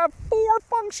workers have 4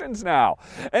 functions now.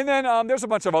 And then there's a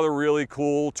bunch of other really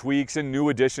cool tweaks and new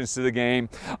additions to the game.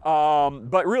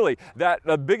 But really,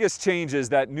 the biggest change is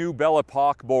that new Belle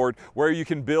Epoque board where you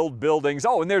can build buildings.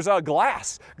 Oh, and there's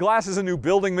glass. Glass is a new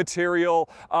building material.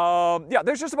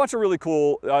 There's just a bunch of really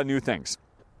cool new things.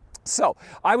 So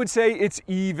I would say it's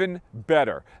even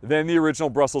better than the original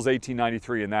Brussels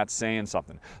 1893, and that's saying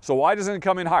something. So why doesn't it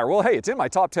come in higher? Well, hey, it's in my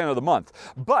top 10 of the month.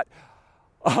 But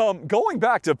going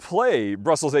back to play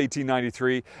Brussels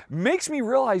 1893 makes me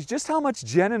realize just how much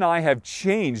Jen and I have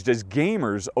changed as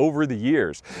gamers over the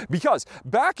years. Because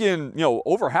back in,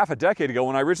 over half a decade ago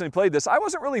when I originally played this, I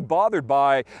wasn't really bothered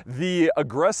by the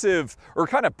aggressive or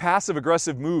kind of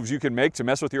passive-aggressive moves you can make to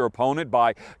mess with your opponent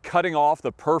by cutting off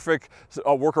the perfect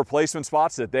worker placement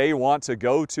spots that they want to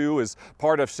go to as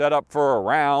part of setup for a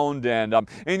round and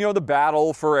the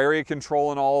battle for area control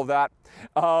and all of that.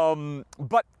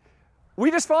 But we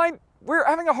just find we're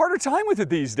having a harder time with it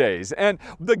these days. And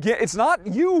it's not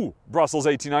you, Brussels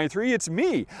 1893, it's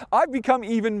me. I've become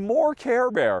even more Care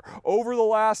Bear over the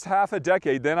last half a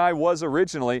decade than I was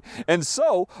originally. And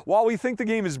so, while we think the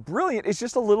game is brilliant, it's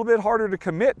just a little bit harder to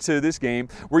commit to this game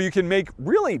where you can make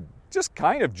really just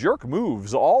kind of jerk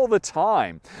moves all the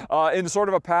time in sort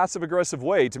of a passive-aggressive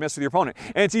way to mess with your opponent.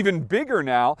 And it's even bigger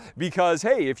now because,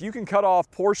 hey, if you can cut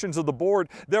off portions of the board,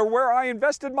 they're where I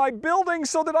invested my building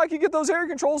so that I can get those area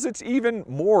controls, it's even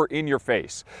more in your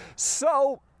face.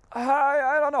 So,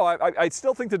 I don't know. I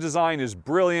still think the design is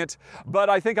brilliant, but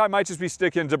I think I might just be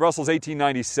sticking to Brussels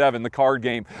 1897, the card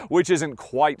game, which isn't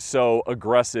quite so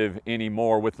aggressive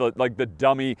anymore with the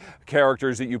dummy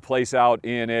characters that you place out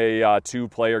in a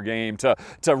 2-player game to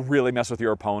really mess with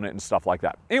your opponent and stuff like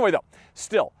that. Anyway, though,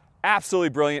 still absolutely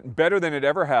brilliant, better than it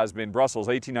ever has been. Brussels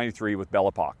 1893 with Belle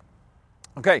Epoque.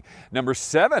 Okay, number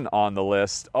 7 on the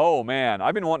list. Oh man,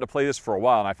 I've been wanting to play this for a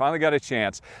while and I finally got a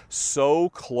chance. So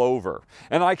Clover.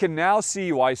 And I can now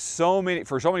see why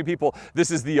for so many people,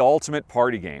 this is the ultimate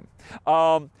party game.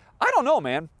 I don't know,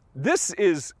 man. This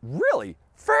is really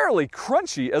fairly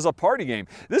crunchy as a party game.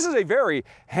 This is a very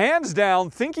hands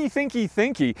down, thinky.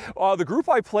 The group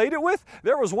I played it with,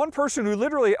 there was one person who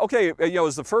literally, it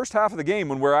was the first half of the game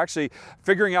when we're actually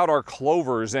figuring out our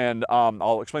clovers, and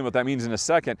I'll explain what that means in a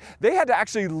second. They had to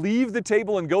actually leave the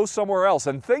table and go somewhere else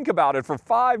and think about it for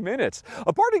 5 minutes.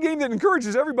 A party game that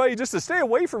encourages everybody just to stay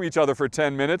away from each other for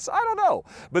 10 minutes, I don't know.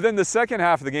 But then the second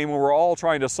half of the game when we're all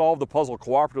trying to solve the puzzle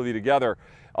cooperatively together,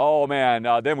 oh man,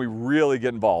 then we really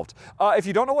get involved. If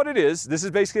you don't know what it is, this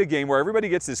is basically a game where everybody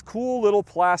gets this cool little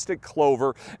plastic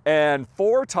clover and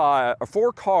four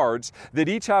cards that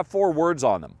each have 4 words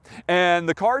on them. And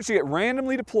the cards get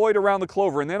randomly deployed around the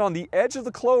clover, and then on the edge of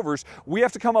the clovers, we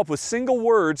have to come up with single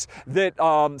words that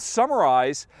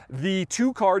summarize the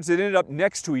 2 cards that ended up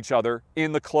next to each other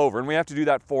in the clover, and we have to do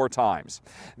that 4 times.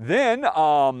 Then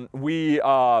we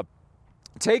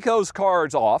take those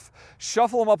cards off,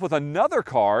 shuffle them up with another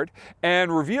card,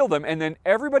 and reveal them, and then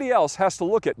everybody else has to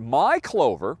look at my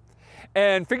clover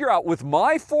and figure out with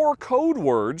my 4 code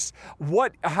words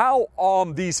how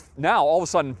these now all of a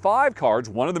sudden 5 cards,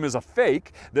 one of them is a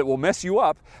fake that will mess you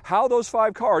up, how those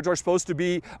 5 cards are supposed to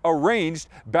be arranged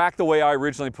back the way I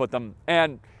originally put them.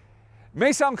 And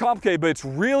may sound complicated, but it's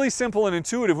really simple and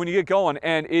intuitive when you get going,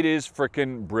 and it is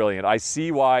freaking brilliant. I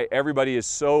see why everybody is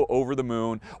so over the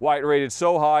moon, why it rated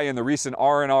so high in the recent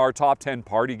R&R top 10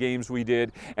 party games we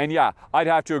did. And yeah, I'd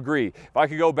have to agree. If I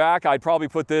could go back, I'd probably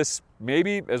put this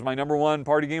maybe as my number 1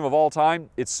 party game of all time.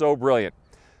 It's so brilliant.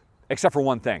 Except for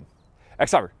one thing.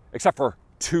 Except for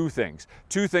 2 things.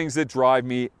 2 things that drive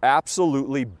me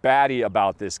absolutely batty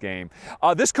about this game.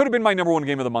 This could have been my number 1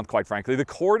 game of the month, quite frankly. The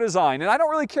core design, and I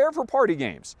don't really care for party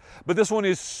games, but this one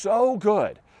is so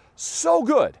good,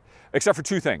 except for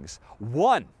 2 things.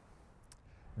 1,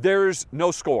 there's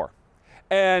no score,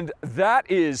 and that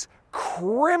is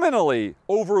criminally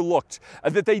overlooked,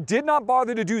 that they did not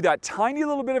bother to do that tiny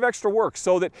little bit of extra work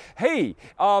so that, hey,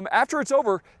 after it's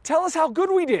over, tell us how good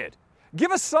we did.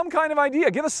 Give us some kind of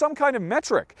idea. Give us some kind of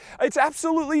metric. It's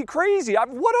absolutely crazy. What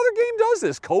other game does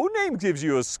this? Codename gives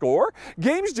you a score.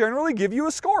 Games generally give you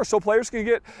a score so players can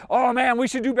get, oh man, we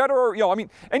should do better. Or,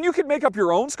 and you can make up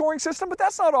your own scoring system, but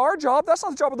that's not our job. That's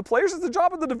not the job of the players. It's the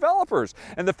job of the developers.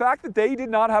 And the fact that they did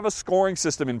not have a scoring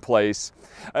system in place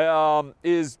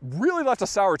is really left a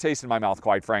sour taste in my mouth,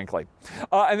 quite frankly.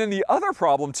 And then the other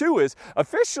problem too is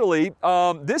officially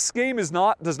this game does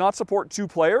not support 2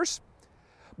 players.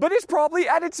 But it's probably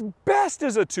at its best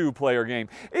as a 2-player game.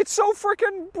 It's so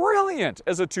freaking brilliant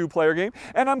as a 2-player game,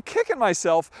 and I'm kicking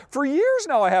myself. For years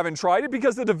now I haven't tried it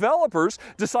because the developers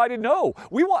decided, no,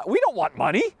 we don't want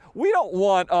money. We don't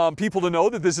want people to know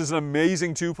that this is an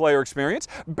amazing 2-player experience.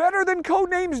 Better than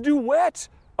Codenames Duet.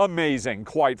 Amazing,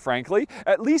 quite frankly.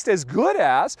 At least as good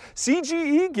as.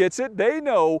 CGE gets it. They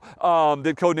know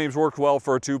that Codenames worked well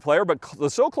for a 2-player, but the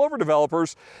So Clover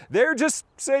developers, they're just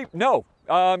say, no.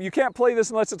 You can't play this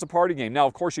unless it's a party game. Now,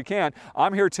 of course you can.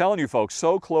 I'm here telling you folks,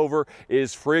 So Clover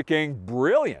is freaking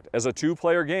brilliant as a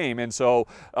 2-player game, and so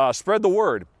spread the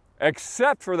word,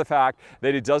 except for the fact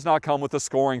that it does not come with a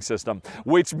scoring system,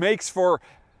 which makes for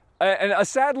a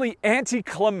sadly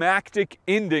anticlimactic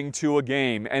ending to a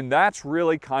game, and that's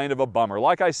really kind of a bummer.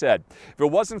 Like I said, if it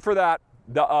wasn't for that,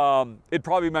 it'd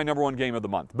probably be my number 1 game of the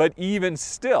month. But even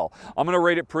still, I'm going to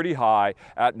rate it pretty high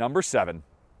at number 7.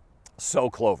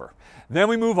 So Clover. Then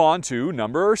we move on to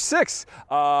number 6,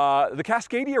 the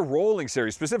Cascadia Rolling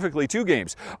series, specifically 2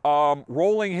 games,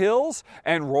 Rolling Hills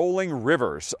and Rolling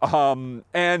Rivers.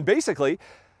 And basically,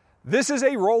 this is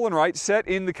a roll and write set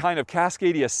in the kind of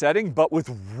Cascadia setting, but with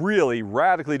really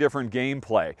radically different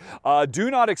gameplay.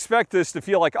 Do not expect this to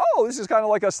feel like, oh, this is kind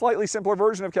of like a slightly simpler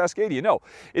version of Cascadia. No,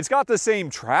 it's got the same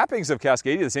trappings of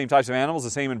Cascadia, the same types of animals, the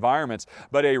same environments,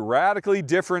 but a radically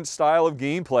different style of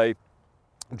gameplay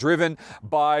driven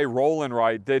by roll and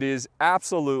write that is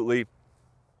absolutely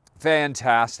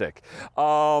fantastic.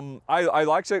 I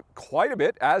liked it quite a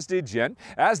bit, as did Jen,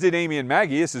 as did Amy and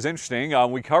Maggie. This is interesting.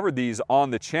 We covered these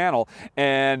on the channel,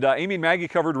 and Amy and Maggie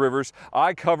covered Rivers.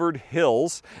 I covered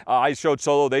Hills. I showed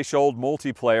solo. They showed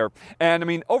multiplayer. And I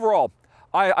mean, overall,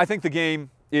 I think the game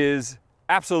is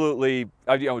absolutely,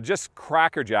 just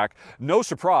crackerjack. No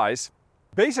surprise.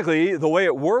 Basically, the way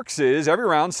it works is every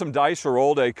round some dice are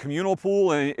rolled, a communal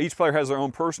pool, and each player has their own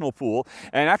personal pool.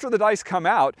 And after the dice come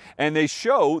out and they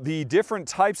show the different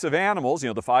types of animals,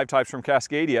 the 5 types from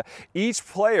Cascadia, each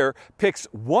player picks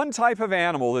one type of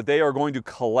animal that they are going to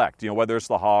collect, whether it's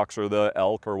the hawks or the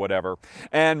elk or whatever,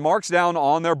 and marks down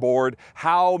on their board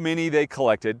how many they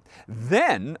collected.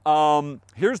 Then,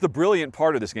 here's the brilliant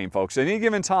part of this game, folks. At any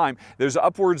given time, there's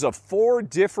upwards of 4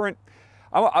 different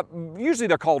usually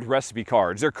they're called recipe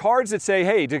cards. They're cards that say,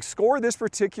 hey, to score this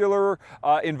particular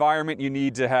environment, you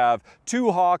need to have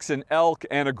 2 hawks, an elk,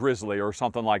 and a grizzly or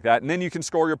something like that. And then you can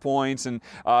score your points and,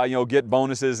 get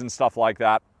bonuses and stuff like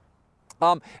that.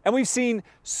 And we've seen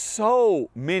so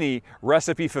many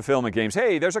recipe fulfillment games.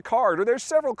 Hey, there's a card, or there's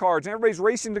several cards, and everybody's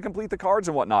racing to complete the cards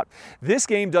and whatnot. This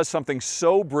game does something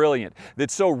so brilliant that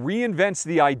so reinvents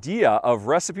the idea of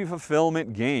recipe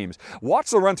fulfillment games. Watch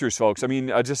the run-throughs, folks. I mean,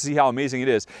 just to see how amazing it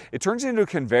is. It turns into a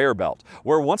conveyor belt,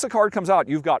 where once a card comes out,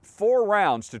 you've got 4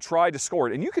 rounds to try to score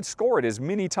it, and you could score it as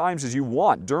many times as you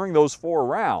want during those 4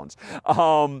 rounds.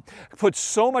 Puts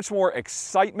so much more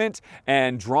excitement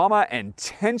and drama and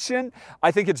tension. I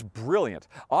think it's brilliant.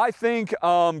 I think,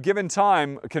 given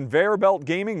time, conveyor belt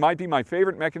gaming might be my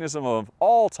favorite mechanism of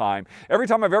all time. Every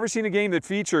time I've ever seen a game that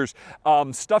features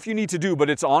stuff you need to do, but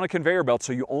it's on a conveyor belt,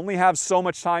 so you only have so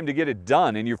much time to get it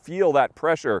done, and you feel that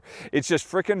pressure. It's just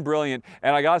freaking brilliant.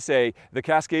 And I gotta say, the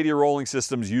Cascadia rolling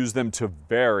systems use them to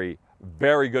very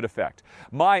good effect.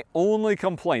 My only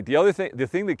complaint, the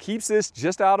thing that keeps this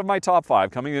just out of my top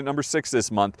 5, coming in at number 6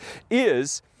 this month,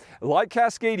 is, like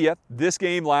Cascadia, this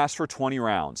game lasts for 20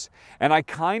 rounds. And I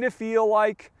kind of feel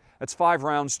like that's 5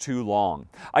 rounds too long.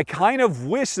 I kind of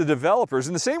wish the developers,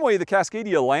 in the same way the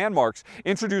Cascadia Landmarks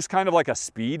introduced kind of like a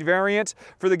speed variant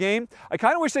for the game, I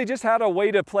kind of wish they just had a way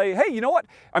to play, hey, you know what?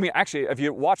 I mean, actually, if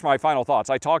you watch my final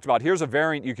thoughts, I talked about here's a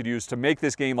variant you could use to make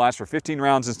this game last for 15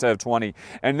 rounds instead of 20,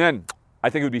 and then I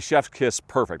think it would be chef's kiss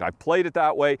perfect. I played it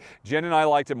that way. Jen and I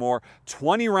liked it more.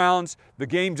 20 rounds, the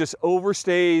game just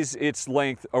overstays its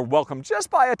length or welcome just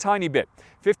by a tiny bit.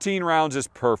 15 rounds is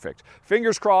perfect.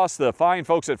 Fingers crossed the fine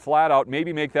folks at Flat Out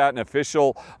maybe make that an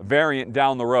official variant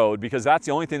down the road, because that's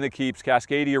the only thing that keeps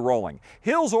Cascadia rolling.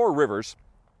 Hills or Rivers,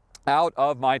 out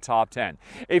of my top 10.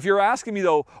 If you're asking me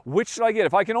though, which should I get?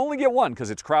 If I can only get one, because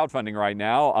it's crowdfunding right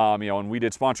now, and we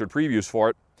did sponsored previews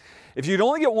for it. If you'd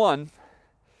only get one,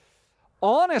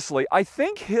 honestly, I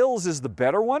think Hills is the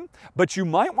better one, but you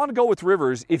might want to go with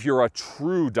Rivers if you're a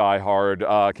true diehard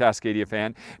Cascadia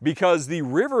fan, because the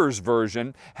Rivers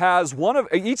version has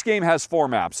each game has 4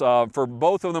 maps. For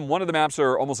both of them, one of the maps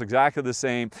are almost exactly the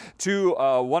same.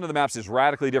 One of the maps is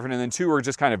radically different, and then 2 are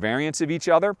just kind of variants of each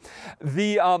other.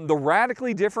 The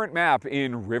radically different map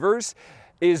in Rivers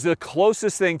is the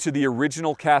closest thing to the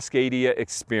original Cascadia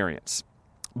experience.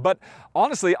 But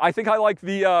honestly, I think I like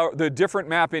the different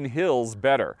map in Hills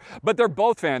better. But they're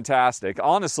both fantastic.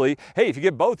 Honestly, hey, if you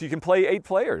get both, you can play 8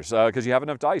 players because you have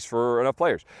enough dice for enough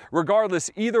players.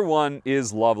 Regardless, either one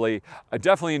is lovely. I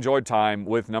definitely enjoyed time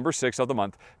with number 6 of the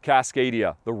month,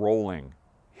 Cascadia, the Rolling,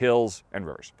 Hills, and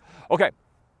Rivers. Okay.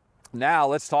 Now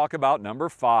let's talk about number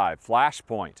 5,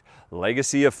 Flashpoint,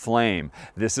 Legacy of Flame.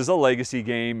 This is a legacy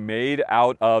game made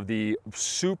out of the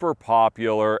super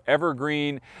popular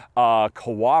evergreen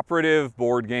cooperative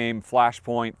board game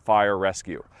Flashpoint Fire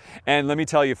Rescue. And let me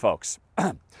tell you folks,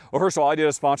 well, first of all, I did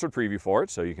a sponsored preview for it,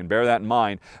 so you can bear that in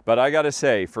mind. But I gotta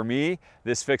say, for me,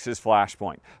 this fixes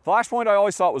Flashpoint. Flashpoint I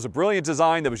always thought was a brilliant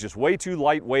design that was just way too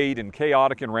lightweight and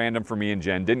chaotic and random for me and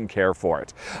Jen. Didn't care for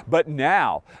it. But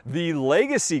now, the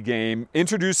Legacy game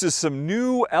introduces some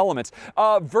new elements,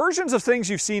 versions of things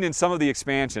you've seen in some of the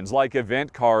expansions, like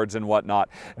event cards and whatnot,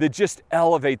 that just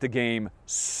elevate the game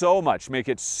so much, make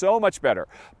it so much better.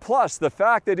 Plus, the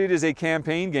fact that it is a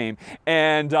campaign game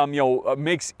and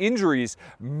makes injuries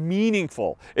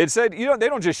meaningful. It said, they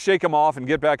don't just shake them off and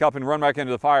get back up and run back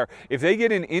into the fire. If they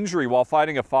get an injury while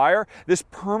fighting a fire, this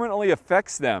permanently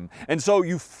affects them. And so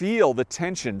you feel the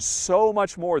tension so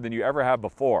much more than you ever have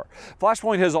before.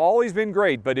 Flashpoint has always been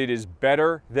great, but it is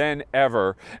better than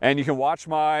ever. And you can watch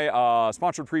my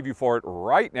sponsored preview for it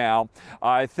right now.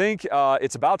 I think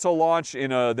it's about to launch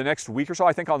in the next week or so,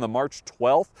 I think on the March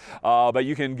 12th. But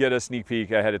you can get a sneak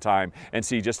peek ahead of time and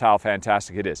see just how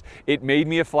fantastic it is. It made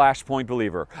me a Flashpoint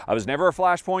believer. I was never a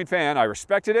Flashpoint fan. I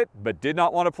respected it, but did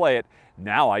not want to play it.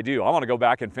 Now I do. I want to go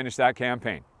back and finish that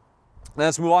campaign.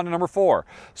 Let's move on to number 4,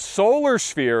 Solar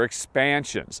Sphere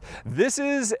Expansions. This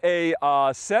is a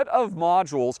set of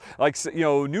modules, like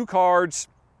new cards,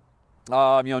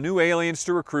 new aliens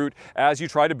to recruit as you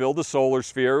try to build the Solar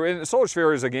Sphere. And Solar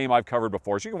Sphere is a game I've covered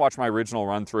before, so you can watch my original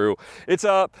run through. It's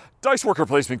a dice worker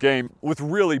placement game with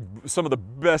really some of the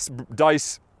best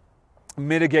dice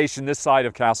mitigation this side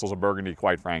of Castles of Burgundy,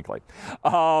 quite frankly.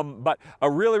 But a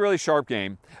really, really sharp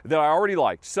game that I already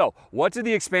liked. So what did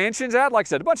the expansions add? Like I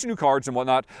said, a bunch of new cards and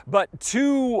whatnot, but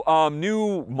two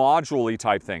new module-y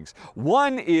type things.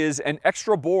 One is an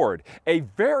extra board, a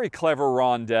very clever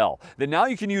rondelle that now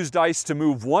you can use dice to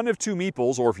move one of two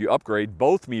meeples, or if you upgrade,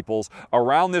 both meeples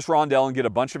around this rondelle and get a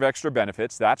bunch of extra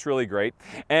benefits. That's really great.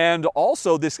 And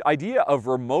also this idea of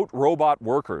remote robot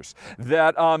workers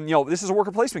that, this is a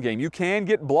worker placement game. You can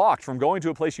get blocked from going to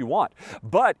a place you want.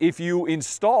 But if you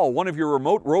install one of your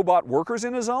remote robot workers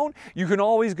in a zone, you can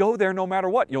always go there no matter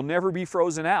what. You'll never be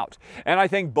frozen out. And I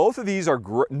think both of these are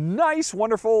nice,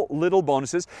 wonderful little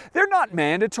bonuses. They're not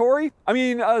mandatory. I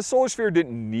mean, Solar Sphere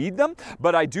didn't need them,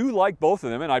 but I do like both of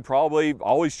them, and I'd probably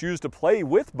always choose to play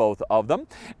with both of them.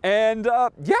 And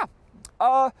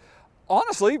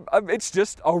honestly, it's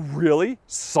just a really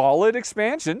solid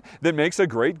expansion that makes a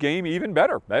great game even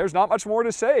better. There's not much more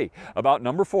to say about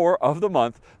number 4 of the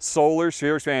month, Solar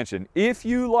Sphere expansion. If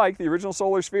you like the original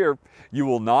Solar Sphere, you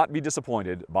will not be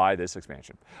disappointed by this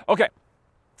expansion. Okay.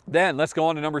 Then let's go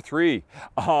on to number 3,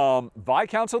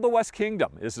 Viscounts of the West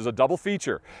Kingdom. This is a double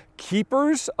feature.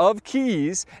 Keepers of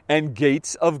Keys and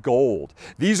Gates of Gold.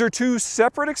 These are 2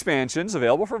 separate expansions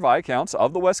available for Viscounts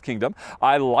of the West Kingdom.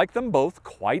 I like them both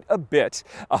quite a bit.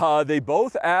 They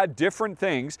both add different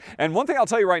things. And one thing I'll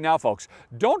tell you right now, folks,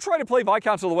 don't try to play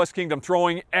Viscounts of the West Kingdom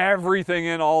throwing everything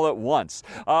in all at once.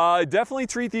 Definitely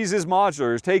treat these as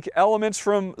modulars. Take elements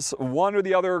from one or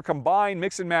the other, combine,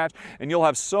 mix and match, and you'll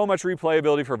have so much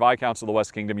replayability for Viscounts of the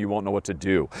West Kingdom, you won't know what to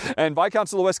do. And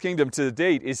Viscounts of the West Kingdom to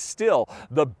date is still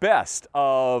the best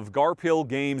of Garphill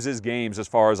Games' games as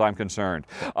far as I'm concerned.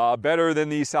 Better than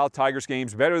the South Tigers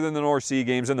games, better than the North Sea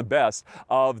games, and the best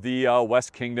of the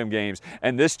West Kingdom games.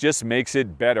 And this just makes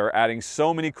it better, adding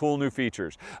so many cool new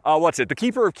features. The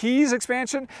Keeper of Keys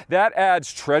expansion, that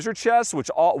adds treasure chests,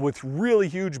 with really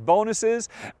huge bonuses.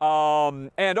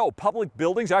 Public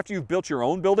buildings. After you've built your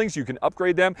own buildings, you can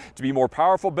upgrade them to be more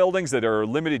powerful buildings that are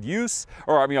limited use,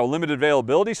 or limited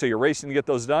availability, so you're racing to get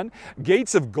those done.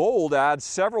 Gates of Gold adds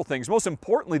several things. Most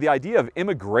importantly, the idea of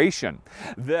immigration,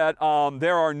 that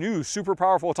there are new super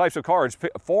powerful types of cards,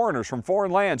 foreigners from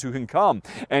foreign lands who can come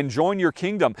and join your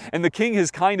kingdom, and the king has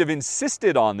kind of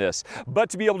insisted on this. But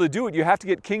to be able to do it, you have to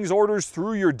get king's orders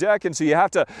through your deck, and so you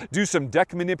have to do some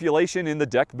deck manipulation in the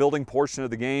deck building portion of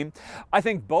the game. I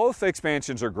think both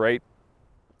expansions are great.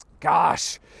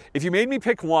 Gosh, if you made me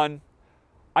pick one,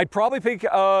 I'd probably pick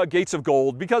Gates of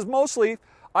Gold, because mostly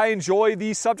I enjoy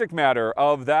the subject matter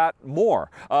of that more.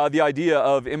 The idea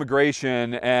of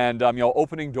immigration and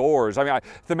opening doors.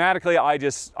 Thematically,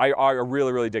 I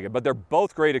really, really dig it. But they're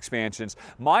both great expansions.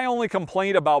 My only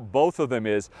complaint about both of them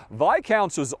is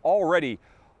Viscounts was already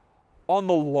on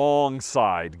the long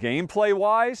side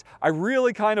gameplay-wise. I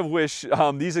really kind of wish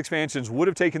these expansions would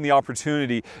have taken the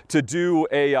opportunity to do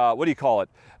a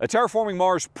a Terraforming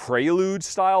Mars Prelude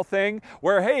style thing,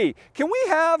 where, hey, can we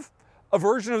have a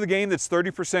version of the game that's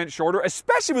 30% shorter,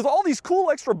 especially with all these cool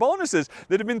extra bonuses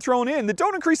that have been thrown in that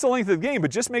don't increase the length of the game,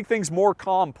 but just make things more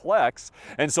complex,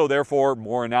 and so therefore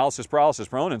more analysis paralysis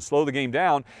prone and slow the game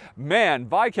down. Man,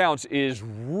 Viscounts is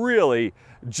really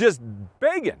just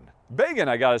begging,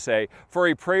 I gotta say, for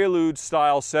a Prelude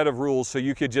style set of rules so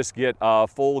you could just get a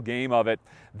full game of it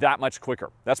that much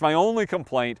quicker. That's my only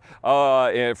complaint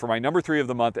for my number 3 of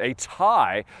the month, a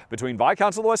tie between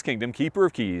Viscounts of the West Kingdom, Keeper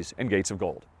of Keys, and Gates of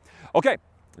Gold. Okay,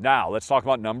 now let's talk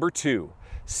about number 2.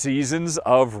 Seasons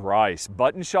of Rice.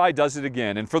 Button Shy does it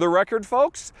again. And for the record,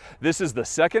 folks, this is the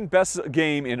second best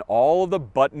game in all of the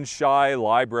Button Shy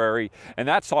library. And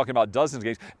that's talking about dozens of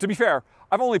games. To be fair,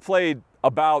 I've only played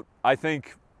about, I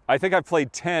think I've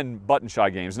played 10 Button Shy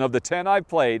games, and of the 10 I've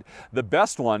played, the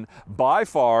best one by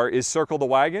far is Circle the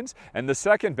Wagons, and the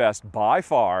second best by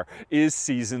far is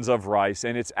Seasons of Rice,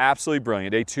 and it's absolutely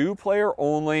brilliant. A 2-player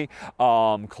only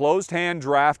closed hand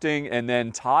drafting and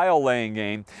then tile laying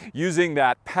game using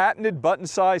that patented Button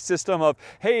Shy system of,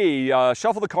 hey,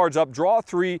 shuffle the cards up, draw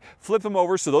 3, flip them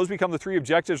over, so those become the 3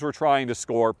 objectives we're trying to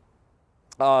score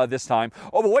this time.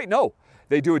 Oh, but wait, no.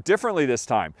 They do it differently this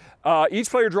time. Each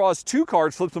player draws 2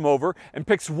 cards, flips them over, and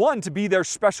picks 1 to be their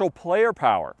special player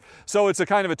power. So it's a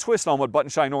kind of a twist on what Button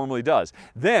Shy normally does.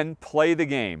 Then play the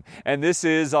game. And this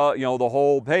is, the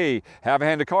whole, hey, have a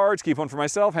hand of cards, keep one for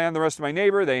myself, hand the rest to my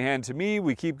neighbor, they hand to me,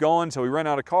 we keep going until we run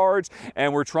out of cards,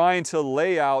 and we're trying to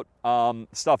lay out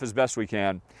stuff as best we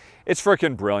can. It's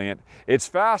freaking brilliant. It's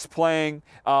fast playing.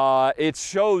 It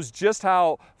shows just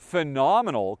how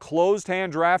phenomenal closed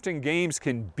hand drafting games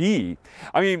can be.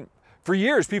 I mean, For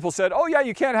years, people said, oh yeah,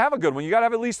 you can't have a good one. You got to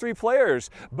have at least 3 players.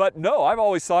 But no, I've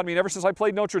always thought, ever since I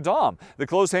played Notre Dame, the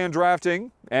closed hand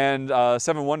drafting and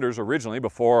 7 Wonders originally,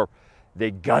 before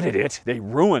they gutted it, they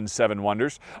ruined 7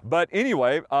 Wonders. But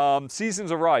anyway,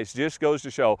 Seasons of Rice just goes to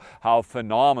show how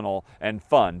phenomenal and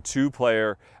fun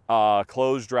 2-player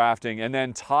closed drafting and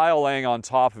then tile laying on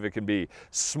top of it can be.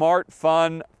 Smart,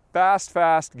 fun,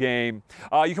 fast game.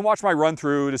 You can watch my run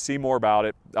through to see more about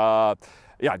it.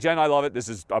 Yeah, Jen, I love it. This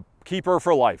is a keeper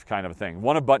for life kind of a thing.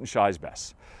 One of Button Shy's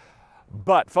best.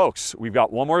 But folks, we've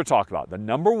got one more to talk about. The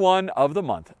number 1 of the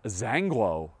month,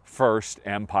 Zangwo First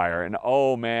Empire. And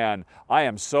oh man, I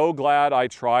am so glad I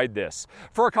tried this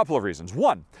for a couple of reasons.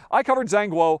 One, I covered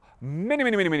Zangwo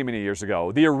many years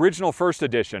ago, the original first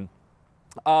edition.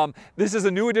 This is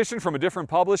a new edition from a different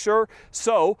publisher,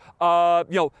 so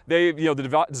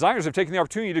the designers have taken the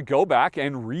opportunity to go back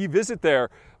and revisit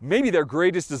maybe their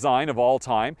greatest design of all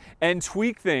time and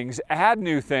tweak things, add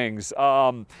new things,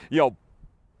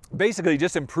 basically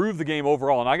just improve the game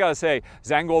overall. And I gotta say,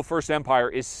 Zangwo First Empire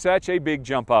is such a big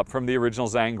jump up from the original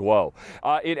Zangwo.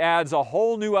 It adds a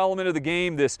whole new element of the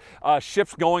game, this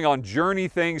ships going on journey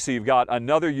thing, so you've got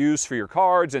another use for your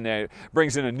cards, and it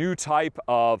brings in a new type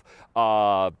of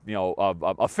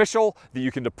official that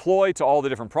you can deploy to all the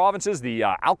different provinces. The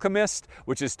Alchemist,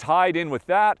 which is tied in with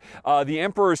that. The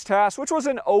Emperor's Task, which was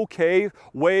an okay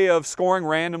way of scoring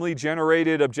randomly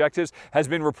generated objectives, has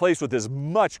been replaced with this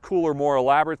much cooler, more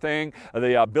elaborate thing,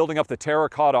 the building up the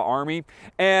terracotta army,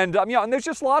 and and there's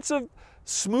just lots of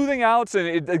smoothing outs,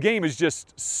 and the game is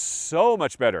just so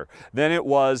much better than it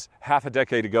was half a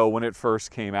decade ago when it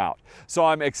first came out. So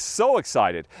I'm so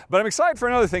excited, but I'm excited for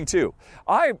another thing too.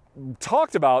 I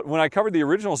talked about when I covered the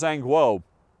original Zangwo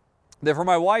that for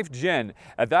my wife Jen,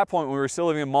 at that point when we were still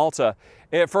living in Malta,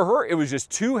 for her it was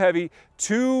just too heavy,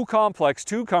 too complex,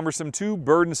 too cumbersome, too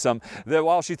burdensome, that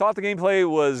while she thought the gameplay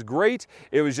was great,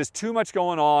 it was just too much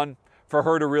going on for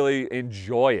her to really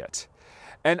enjoy it.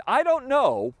 And I don't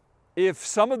know if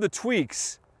some of the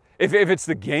tweaks, if it's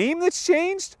the game that's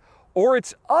changed or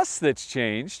it's us that's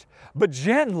changed, but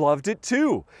Jen loved it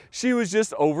too. She was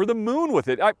just over the moon with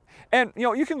it.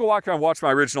 You can go walk around and watch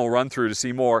my original run through to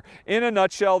see more. In a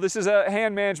nutshell, this is a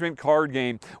hand management card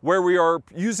game where we are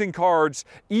using cards,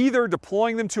 either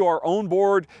deploying them to our own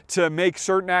board to make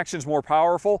certain actions more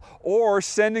powerful, or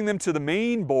sending them to the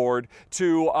main board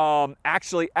to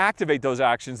actually activate those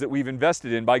actions that we've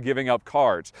invested in by giving up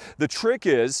cards. The trick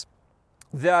is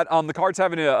that the cards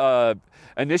have an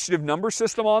initiative number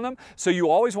system on them, so you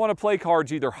always want to play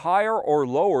cards either higher or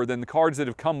lower than the cards that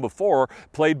have come before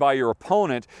played by your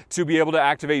opponent to be able to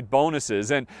activate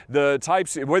bonuses. And the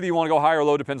types, whether you want to go high or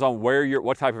low, depends on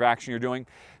what type of action you're doing.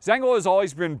 Zangwo has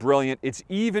always been brilliant. It's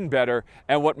even better,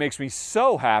 and what makes me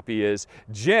so happy is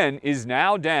Jen is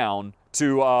now down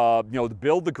to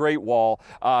build the Great Wall.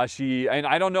 And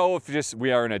I don't know if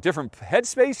we are in a different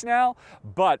headspace now,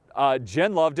 but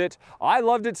Jen loved it. I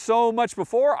loved it so much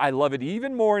before. I love it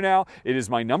even more now. It is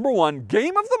my number 1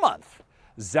 game of the month,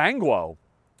 Zangwo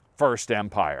First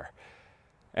Empire.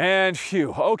 And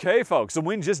phew, okay folks, the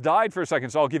wind just died for a second,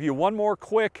 so I'll give you one more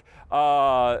quick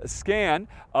scan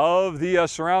of the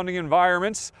surrounding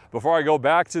environments before I go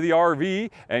back to the RV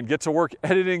and get to work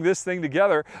editing this thing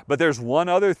together. But there's one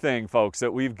other thing, folks,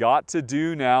 that we've got to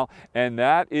do now, and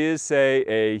that is say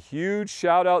a huge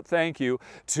shout out thank you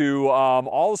to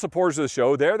all the supporters of the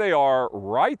show. There they are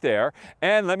right there.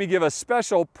 And let me give a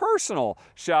special personal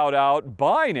shout out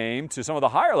by name to some of the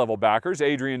higher level backers: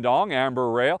 Adrian Dong,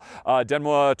 Amber Rail,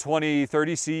 Denwa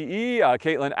 2030 CE,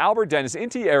 Caitlin Albert, Dennis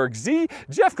Inti, Eric Z,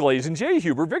 Jeff Glazen, Jay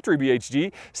Huber, Victory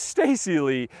BHG, Stacy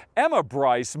Lee, Emma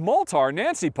Bryce, Moltar,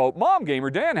 Nancy Pope, Mom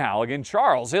Gamer, Dan Halligan,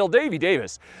 Charles Hill, Davey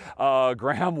Davis,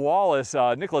 Graham Wallace,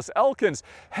 Nicholas Elkins,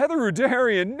 Heather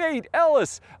Rudarian, Nate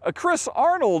Ellis, Chris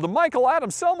Arnold, Michael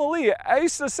Adams, Selma Lee,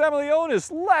 Asa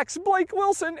Samuelionis, Lex, Blake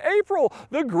Wilson, April,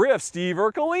 The Griff, Steve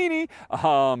Ercolini,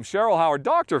 Cheryl Howard,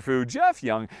 Dr. Fu, Jeff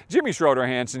Young, Jimmy Schroeder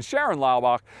Hansen, Sharon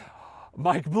Laubach,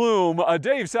 Mike Bloom,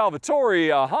 Dave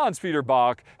Salvatore, Hans-Peter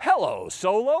Bach, Hello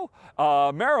Solo,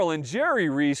 Marilyn, Jerry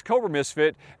Reese, Cobra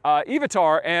Misfit,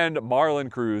 Evatar, and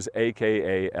Marlon Cruz,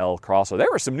 aka El Crosso. There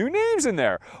were some new names in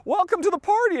there. Welcome to the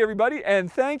party, everybody, and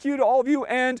thank you to all of you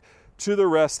and to the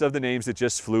rest of the names that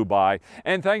just flew by.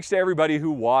 And thanks to everybody who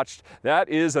watched. That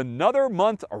is another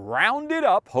month rounded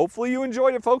up. Hopefully you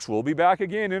enjoyed it, folks. We'll be back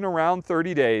again in around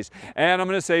 30 days. And I'm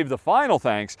going to save the final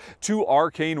thanks to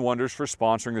Arcane Wonders for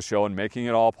sponsoring the show and making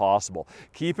it all possible.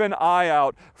 Keep an eye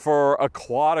out for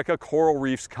Aquatica Coral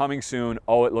Reefs coming soon.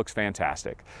 Oh, it looks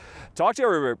fantastic. Talk to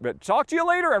you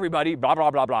later, everybody. Blah, blah,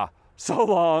 blah, blah. So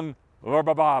long. Blah,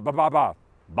 blah, blah, blah, blah.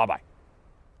 Bye-bye.